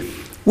do.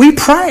 We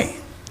pray.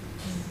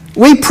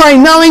 We pray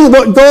knowing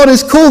what God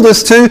has called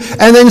us to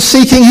and then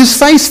seeking his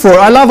face for it.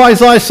 I love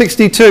Isaiah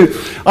 62.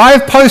 I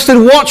have posted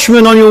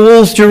watchmen on your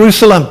walls,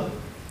 Jerusalem,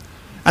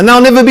 and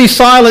they'll never be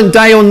silent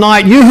day or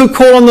night. You who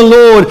call on the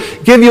Lord,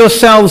 give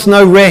yourselves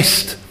no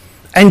rest,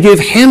 and give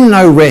him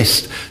no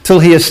rest till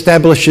he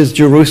establishes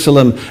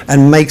Jerusalem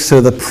and makes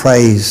her the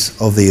praise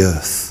of the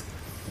earth.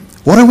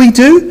 What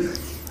do?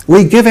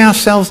 We give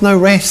ourselves no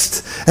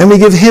rest, and we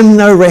give him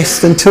no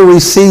rest until we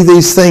see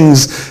these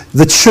things,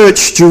 the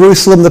church,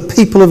 Jerusalem, the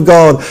people of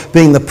God,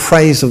 being the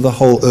praise of the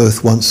whole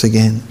earth once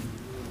again.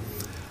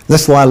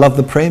 That's why I love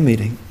the prayer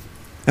meeting.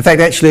 In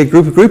fact, actually a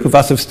group of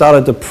us have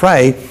started to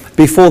pray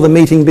before the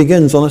meeting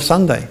begins on a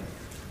Sunday.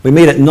 We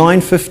meet at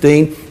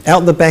 9:15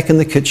 out the back in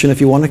the kitchen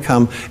if you want to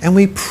come, and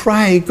we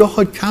pray,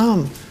 God,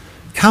 come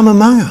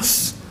among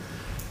us.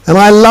 And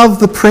I love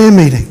the prayer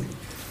meeting.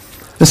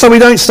 And so we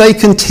don't stay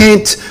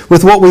content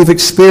with what we've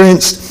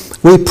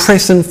experienced. We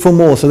press in for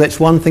more. So that's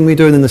one thing we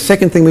do. And then the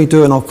second thing we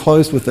do, and I'll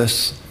close with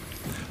this.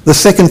 The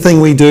second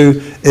thing we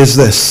do is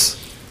this.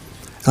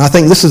 And I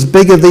think this is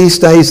bigger these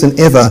days than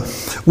ever.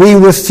 We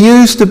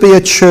refuse to be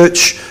a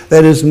church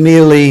that is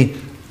merely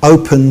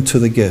open to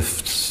the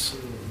gifts.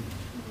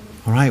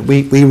 All right?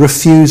 We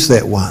refuse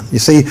that one. You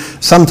see,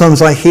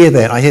 sometimes I hear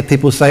that. I hear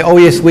people say, oh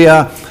yes, we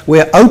are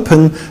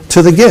open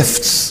to the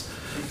gifts.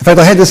 In fact,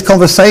 I had this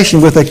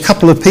conversation with a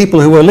couple of people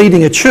who were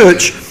leading a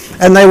church,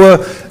 and it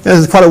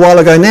was quite a while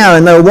ago now,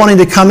 and they were wanting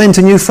to come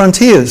into New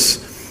Frontiers.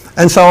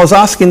 And so I was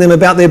asking them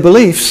about their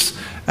beliefs,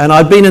 and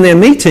I'd been in their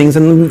meetings,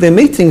 and their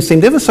meetings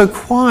seemed ever so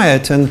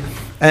quiet and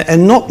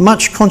not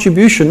much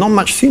contribution, not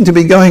much seemed to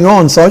be going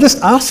on. So I was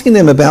just asking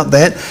them about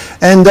that,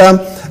 and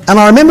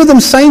I remember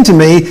them saying to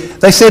me,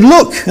 they said,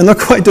 look, and they're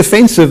quite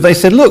defensive, they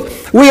said, look,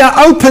 we are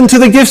open to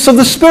the gifts of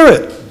the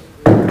Spirit.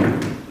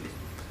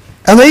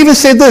 And they even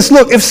said this,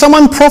 look, if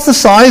someone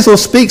prophesies or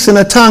speaks in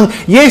a tongue,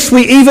 yes,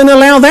 we even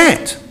allow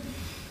that.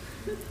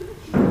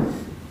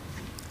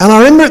 And I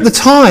remember at the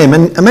time,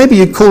 and maybe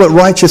you'd call it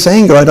righteous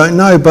anger, I don't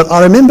know, but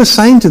I remember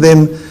saying to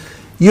them,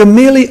 you're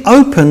merely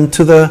open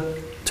to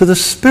the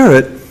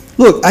Spirit.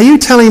 Look, are you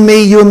telling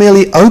me you're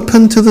merely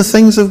open to the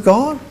things of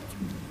God?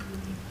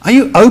 Are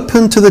you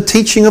open to the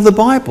teaching of the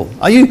Bible?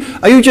 Are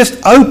you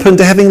just open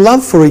to having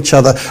love for each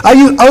other? Are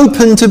you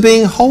open to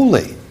being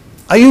holy?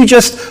 Are you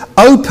just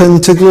open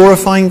to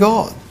glorifying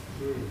God?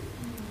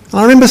 And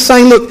I remember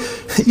saying, look,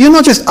 you're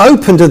not just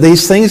open to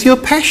these things, you're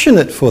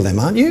passionate for them,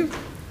 aren't you?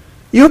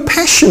 You're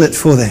passionate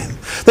for them.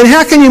 Then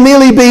how can you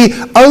merely be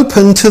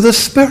open to the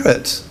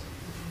Spirit?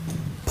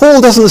 Paul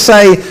doesn't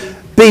say,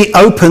 be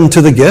open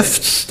to the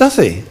gifts, does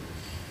he?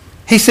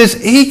 He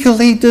says,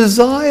 eagerly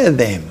desire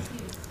them.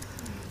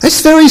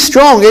 That's very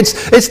strong.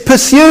 It's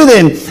pursue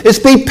them. It's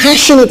be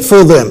passionate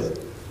for them.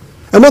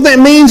 And what that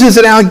means is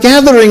that our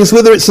gatherings,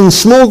 whether it's in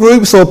small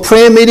groups or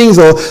prayer meetings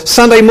or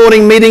Sunday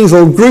morning meetings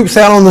or groups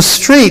out on the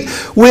street,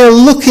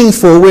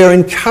 we're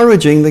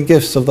encouraging the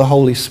gifts of the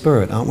Holy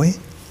Spirit, aren't we?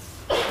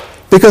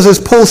 Because as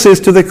Paul says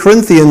to the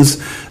Corinthians,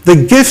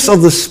 the gifts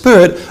of the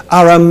Spirit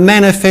are a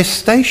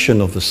manifestation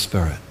of the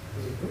Spirit.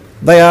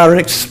 They are an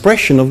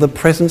expression of the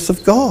presence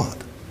of God.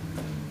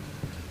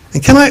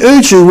 And can I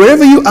urge you,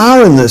 wherever you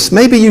are in this,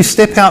 maybe you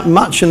step out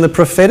much in the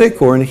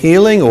prophetic or in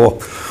healing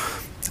or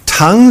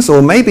tongues,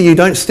 or maybe you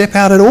don't step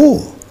out at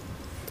all.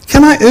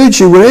 Can I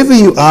urge you, wherever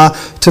you are,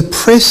 to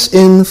press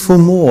in for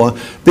more,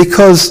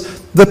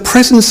 because the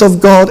presence of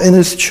God in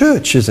his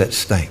church is at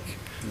stake.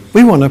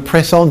 We want to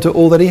press on to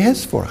all that he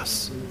has for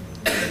us.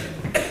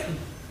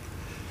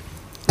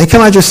 And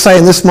can I just say,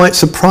 and this might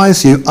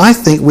surprise you, I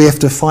think we have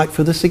to fight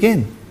for this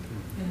again.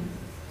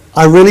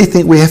 I really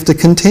think we have to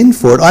contend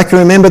for it. I can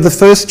remember the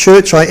first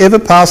church I ever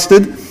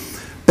pastored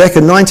back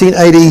in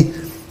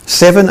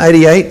 1987,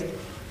 88,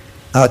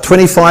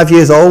 25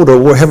 years old,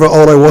 or however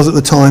old I was at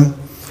the time.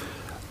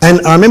 And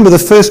I remember the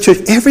first church,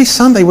 every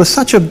Sunday was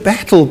such a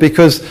battle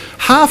because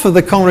half of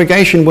the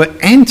congregation were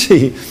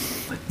anti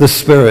the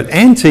Spirit,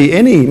 anti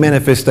any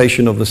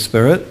manifestation of the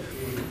Spirit,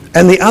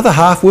 and the other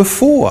half were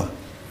for.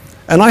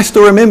 And I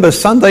still remember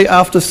Sunday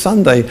after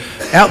Sunday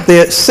out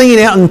there singing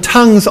out in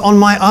tongues on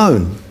my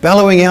own,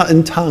 bellowing out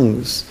in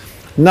tongues,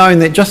 knowing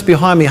that just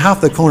behind me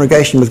half the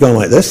congregation was going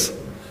like this.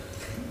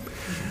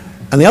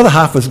 And the other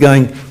half was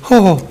going,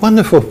 oh,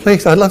 wonderful,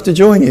 please, I'd love to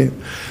join you.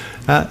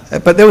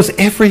 But there was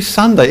every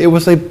Sunday, it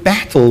was a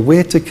battle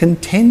where to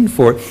contend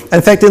for it.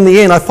 In fact, in the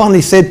end, I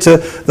finally said to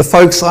the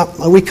folks,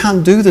 we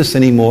can't do this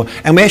anymore.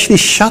 And we actually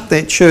shut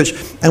that church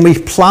and we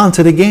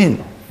planted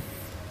again.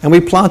 And we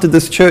planted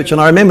this church. And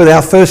I remember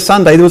our first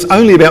Sunday, there was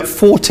only about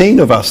 14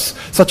 of us,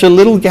 such a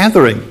little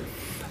gathering.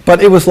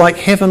 But it was like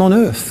heaven on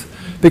earth.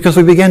 Because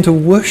we began to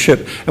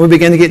worship and we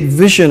began to get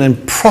vision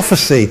and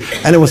prophecy,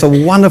 and it was a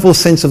wonderful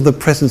sense of the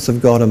presence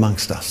of God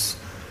amongst us.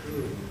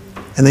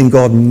 And then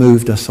God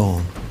moved us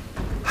on.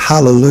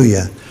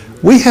 Hallelujah.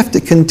 We have to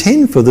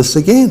contend for this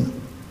again.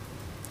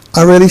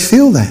 I really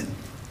feel that.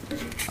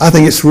 I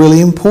think it's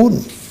really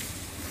important.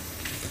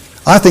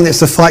 I think that's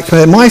the fight.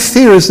 My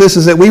fear is this,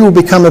 is that we will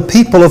become a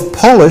people of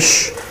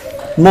polish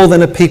more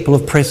than a people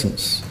of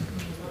presence.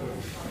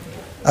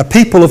 a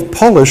people of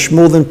polish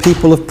more than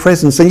people of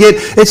presence. And yet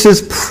it's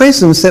his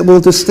presence that will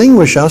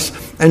distinguish us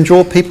and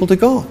draw people to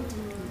God.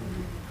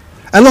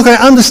 And look, I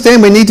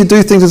understand we need to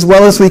do things as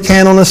well as we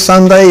can on a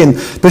Sunday, and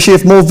especially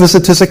if more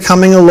visitors are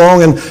coming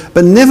along,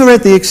 but never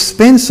at the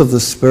expense of the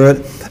Spirit.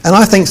 And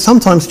I think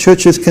sometimes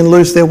churches can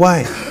lose their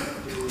way.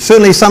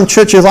 Certainly some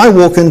churches I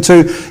walk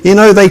into,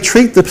 they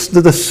treat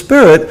the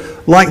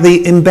Spirit like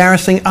the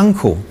embarrassing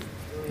uncle.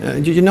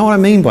 Do you know what I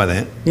mean by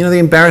that? The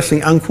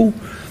embarrassing uncle?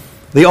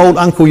 The old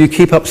uncle you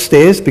keep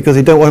upstairs because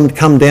you don't want him to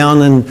come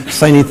down and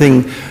say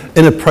anything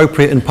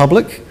inappropriate in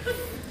public.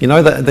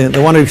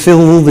 The one who says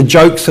all the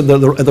jokes at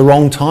the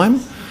wrong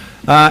time.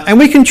 And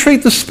we can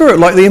treat the Spirit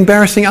like the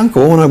embarrassing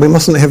uncle. Oh no, we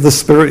mustn't have the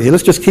Spirit here.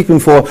 Let's just keep him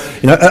for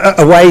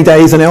away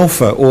days in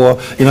Alpha, or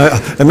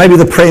and maybe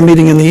the prayer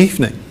meeting in the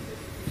evening.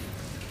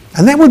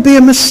 And that would be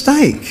a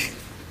mistake.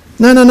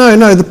 No.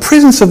 The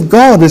presence of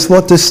God is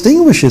what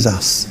distinguishes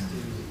us.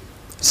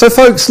 So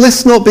folks,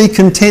 let's not be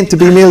content to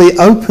be merely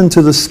open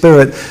to the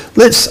Spirit.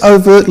 Let's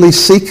overtly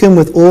seek him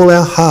with all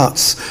our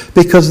hearts,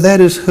 because that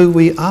is who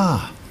we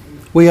are.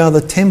 We are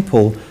the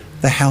temple,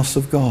 the house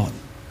of God.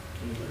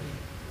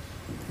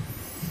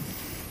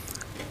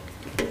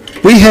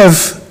 We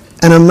have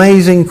an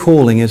amazing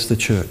calling as the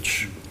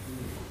church.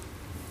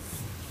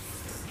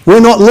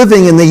 We're not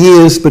living in the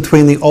years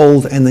between the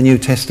Old and the New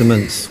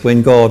Testaments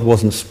when God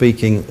wasn't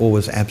speaking or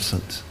was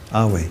absent,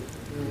 are we?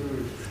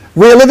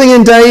 We're living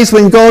in days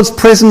when God's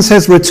presence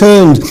has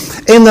returned.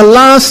 In the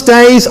last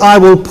days I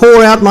will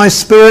pour out my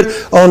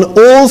Spirit on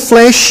all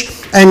flesh,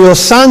 and your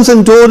sons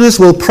and daughters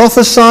will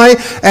prophesy,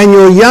 and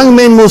your young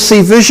men will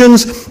see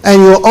visions,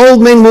 and your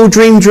old men will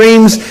dream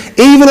dreams.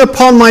 Even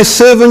upon my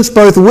servants,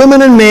 both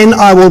women and men,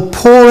 I will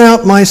pour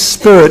out my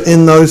Spirit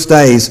in those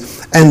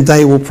days, and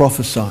they will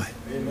prophesy.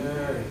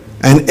 Amen.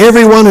 And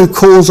everyone who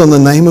calls on the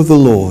name of the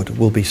Lord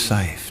will be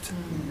saved.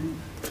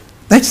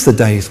 That's the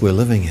days we're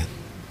living in.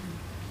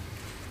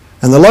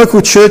 And the local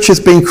church has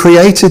been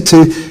created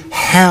to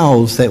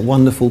house that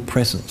wonderful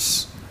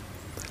presence.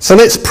 So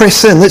let's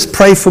press in, let's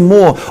pray for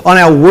more on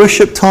our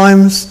worship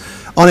times,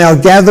 on our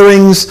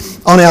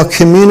gatherings, on our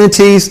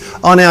communities,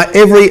 on our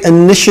every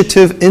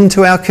initiative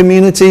into our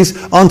communities,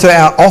 onto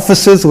our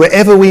offices,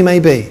 wherever we may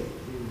be.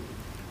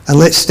 And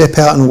let's step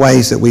out in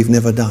ways that we've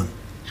never done.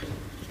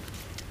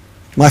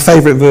 My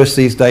favourite verse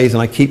these days,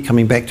 and I keep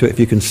coming back to it if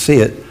you can see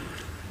it,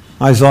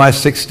 Isaiah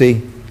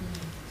 60.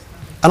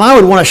 And I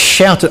would want to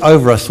shout it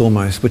over us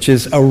almost, which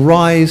is,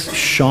 arise,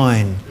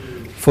 shine,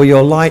 for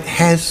your light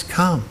has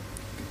come,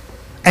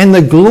 and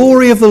the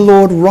glory of the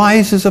Lord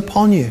rises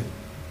upon you.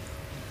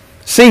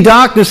 See,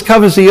 darkness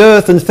covers the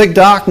earth, and thick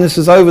darkness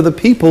is over the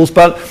peoples,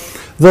 but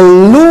the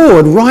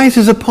Lord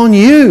rises upon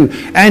you,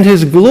 and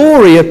his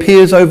glory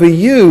appears over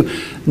you.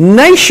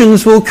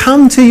 Nations will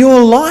come to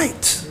your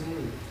light,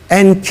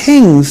 and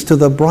kings to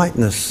the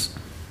brightness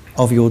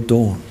of your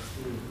dawn.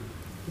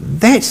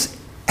 That's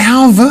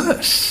our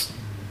verse.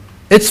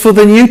 It's for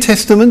the New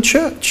Testament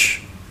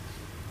church.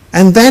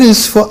 And that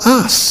is for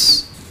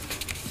us.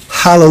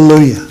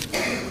 Hallelujah.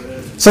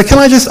 So can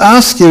I just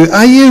ask you,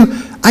 are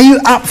you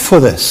up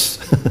for this?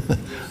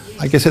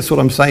 I guess that's what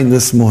I'm saying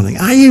this morning.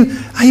 Are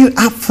you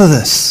up for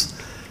this?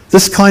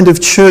 This kind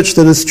of church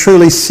that is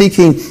truly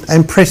seeking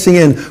and pressing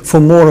in for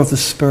more of the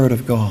Spirit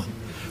of God.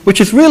 Which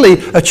is really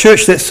a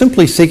church that's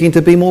simply seeking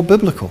to be more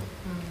biblical.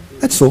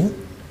 That's all.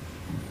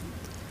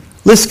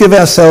 Let's give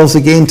ourselves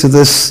again to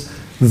this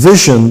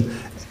vision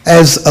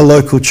as a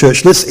local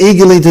church. Let's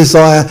eagerly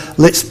desire,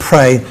 let's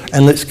pray,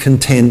 and let's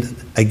contend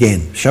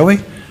again. Shall we?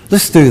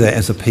 Let's do that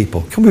as a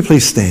people. Can we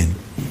please stand?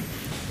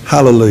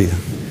 Hallelujah.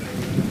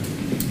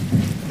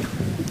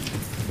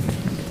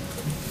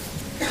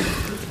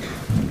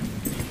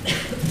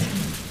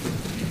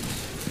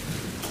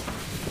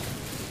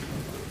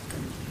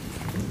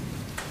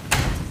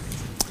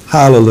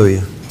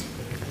 Hallelujah.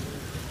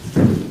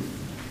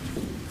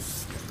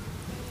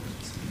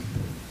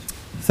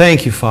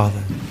 Thank you,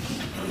 Father.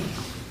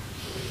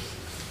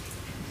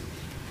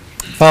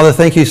 Father,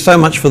 thank you so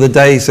much for the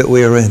days that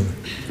we are in.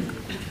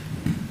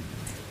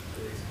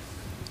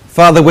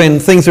 Father, when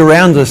things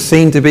around us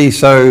seem to be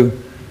so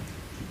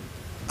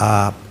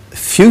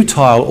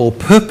futile or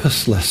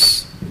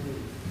purposeless,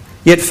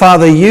 yet,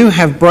 Father, you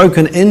have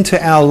broken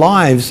into our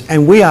lives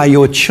and we are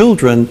your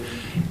children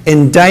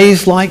in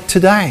days like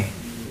today.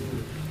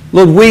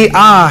 Lord, we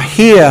are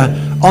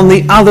here on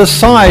the other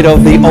side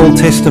of the Old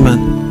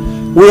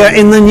Testament. We are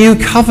in the New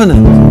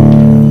Covenant.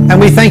 And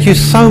we thank you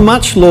so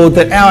much, Lord,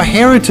 that our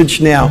heritage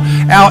now,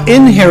 our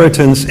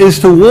inheritance, is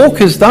to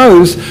walk as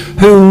those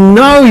who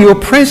know your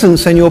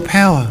presence and your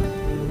power.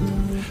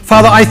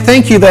 Father, I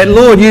thank you that,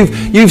 Lord,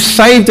 you've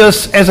saved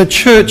us as a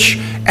church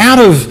out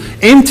of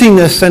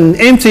emptiness and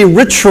empty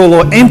ritual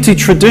or empty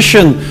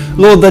tradition.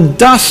 Lord, the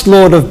dust,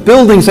 Lord, of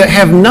buildings that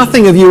have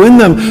nothing of you in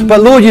them.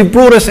 But Lord, you've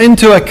brought us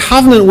into a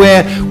covenant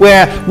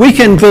where we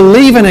can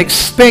believe and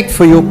expect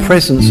for your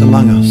presence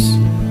among us.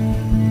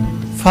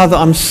 Father,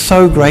 I'm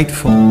so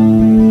grateful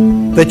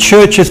that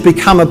church has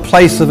become a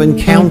place of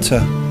encounter,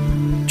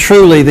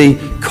 truly the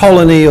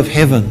colony of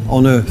heaven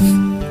on earth.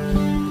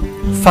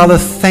 Father,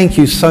 thank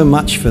you so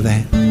much for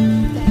that.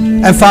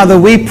 And Father,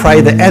 we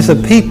pray that as a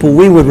people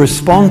we would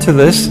respond to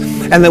this,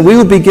 and that we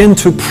would begin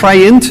to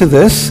pray into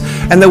this,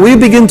 and that we would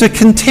begin to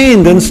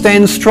contend and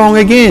stand strong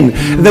again.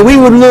 That we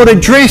would, Lord,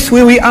 address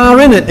where we are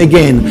in it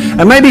again.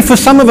 And maybe for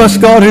some of us,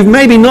 God, who've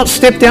maybe not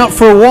stepped out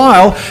for a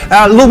while,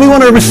 Lord, we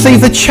want to receive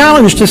the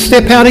challenge to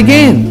step out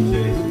again.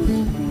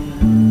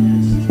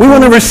 We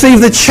want to receive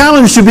the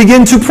challenge to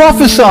begin to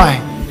prophesy.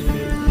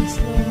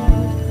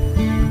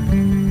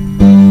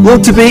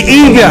 Lord, to be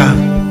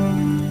eager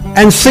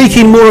and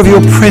seeking more of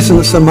your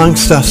presence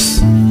amongst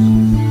us.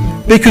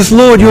 Because,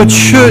 Lord, your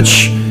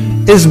church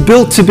is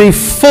built to be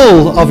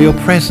full of your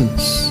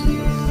presence.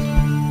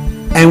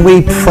 And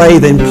we pray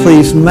then,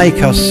 please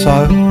make us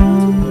so.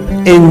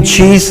 In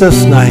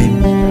Jesus'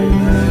 name.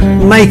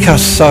 Make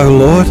us so,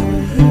 Lord.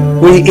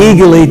 We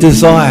eagerly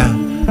desire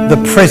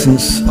the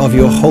presence of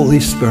your Holy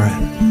Spirit.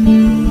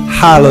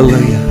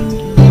 Hallelujah.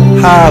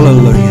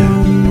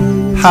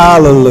 Hallelujah.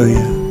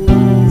 Hallelujah.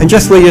 And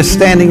just where you're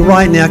standing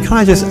right now, can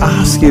I just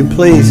ask you,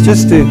 please,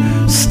 just to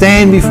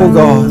stand before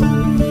God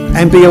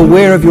and be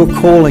aware of your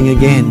calling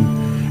again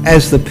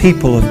as the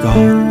people of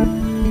God.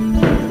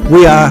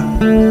 We are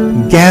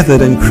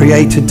gathered and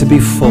created to be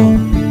full.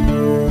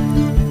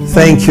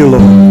 Thank you,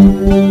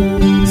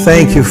 Lord.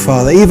 Thank you,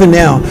 Father. Even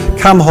now,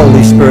 come,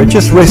 Holy Spirit,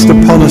 just rest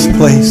upon us,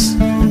 please.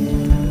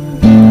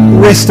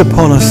 Rest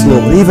upon us,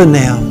 Lord, even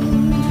now.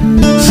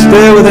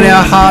 Stir within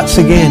our hearts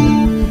again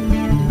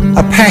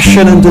a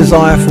passion and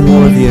desire for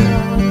more of you.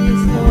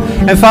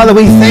 And Father,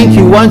 we thank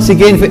you once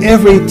again for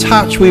every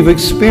touch we've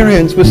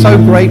experienced. We're so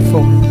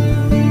grateful.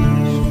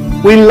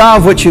 We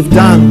love what you've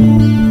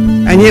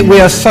done, and yet we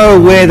are so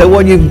aware that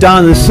what you've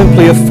done is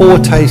simply a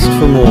foretaste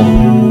for more.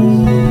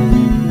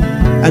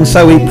 And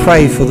so we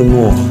pray for the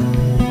more.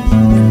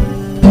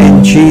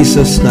 In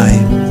Jesus'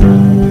 name.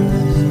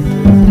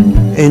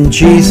 In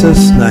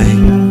Jesus'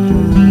 name.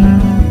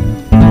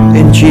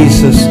 In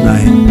Jesus'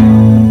 name.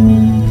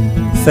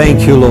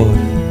 Thank you, Lord.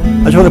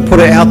 I just want to put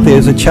it out there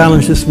as a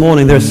challenge this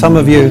morning. There are some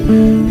of you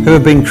who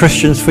have been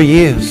Christians for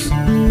years.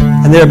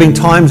 And there have been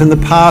times in the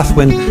past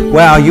when,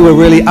 wow, you were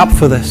really up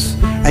for this.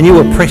 And you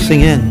were pressing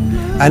in.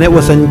 And it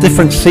was a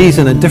different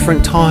season, a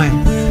different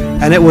time.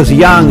 And it was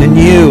young and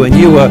new. And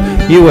you were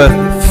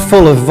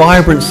full of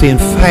vibrancy and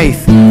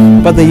faith.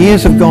 But the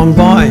years have gone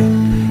by.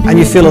 And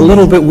you feel a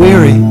little bit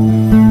weary.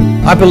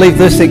 I believe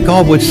this, that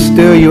God would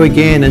stir you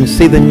again and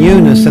see the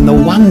newness and the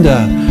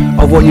wonder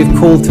of what you've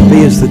called to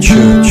be as the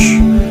church.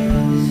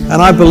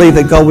 And I believe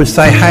that God would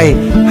say,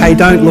 hey,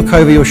 don't look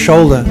over your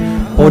shoulder,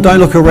 or don't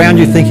look around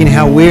you thinking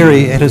how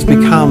weary it has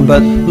become,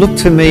 but look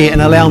to me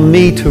and allow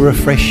me to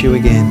refresh you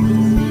again.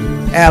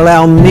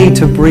 Allow me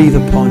to breathe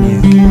upon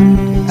you.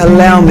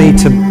 Allow me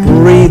to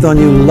breathe on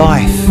you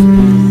life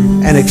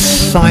and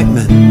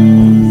excitement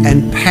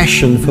and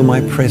passion for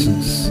my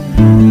presence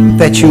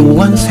that you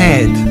once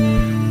had,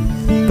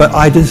 but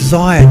I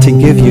desire to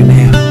give you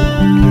now.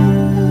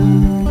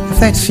 If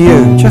that's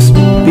you, just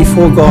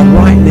before God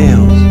right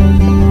now,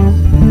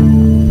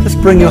 just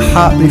bring your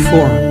heart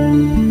before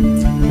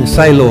him and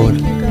say,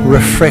 Lord,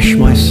 refresh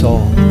my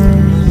soul.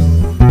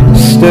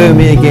 Stir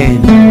me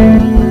again.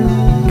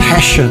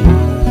 Passion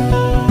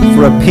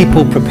for a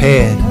people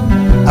prepared,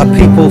 a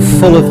people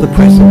full of the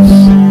presence,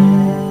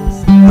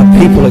 a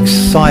people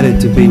excited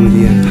to be with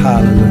you.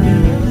 Hallelujah.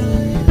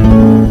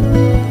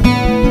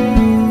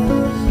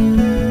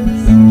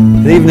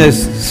 And even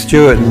as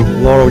Stuart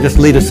and Laura will just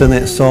lead us in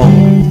that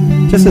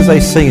song, just as they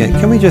sing it,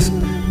 can we just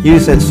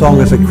use that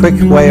song as a quick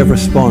way of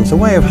response, a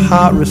way of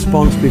heart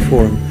response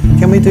before him?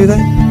 Can we do that?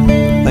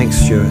 Thanks,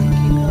 Stuart.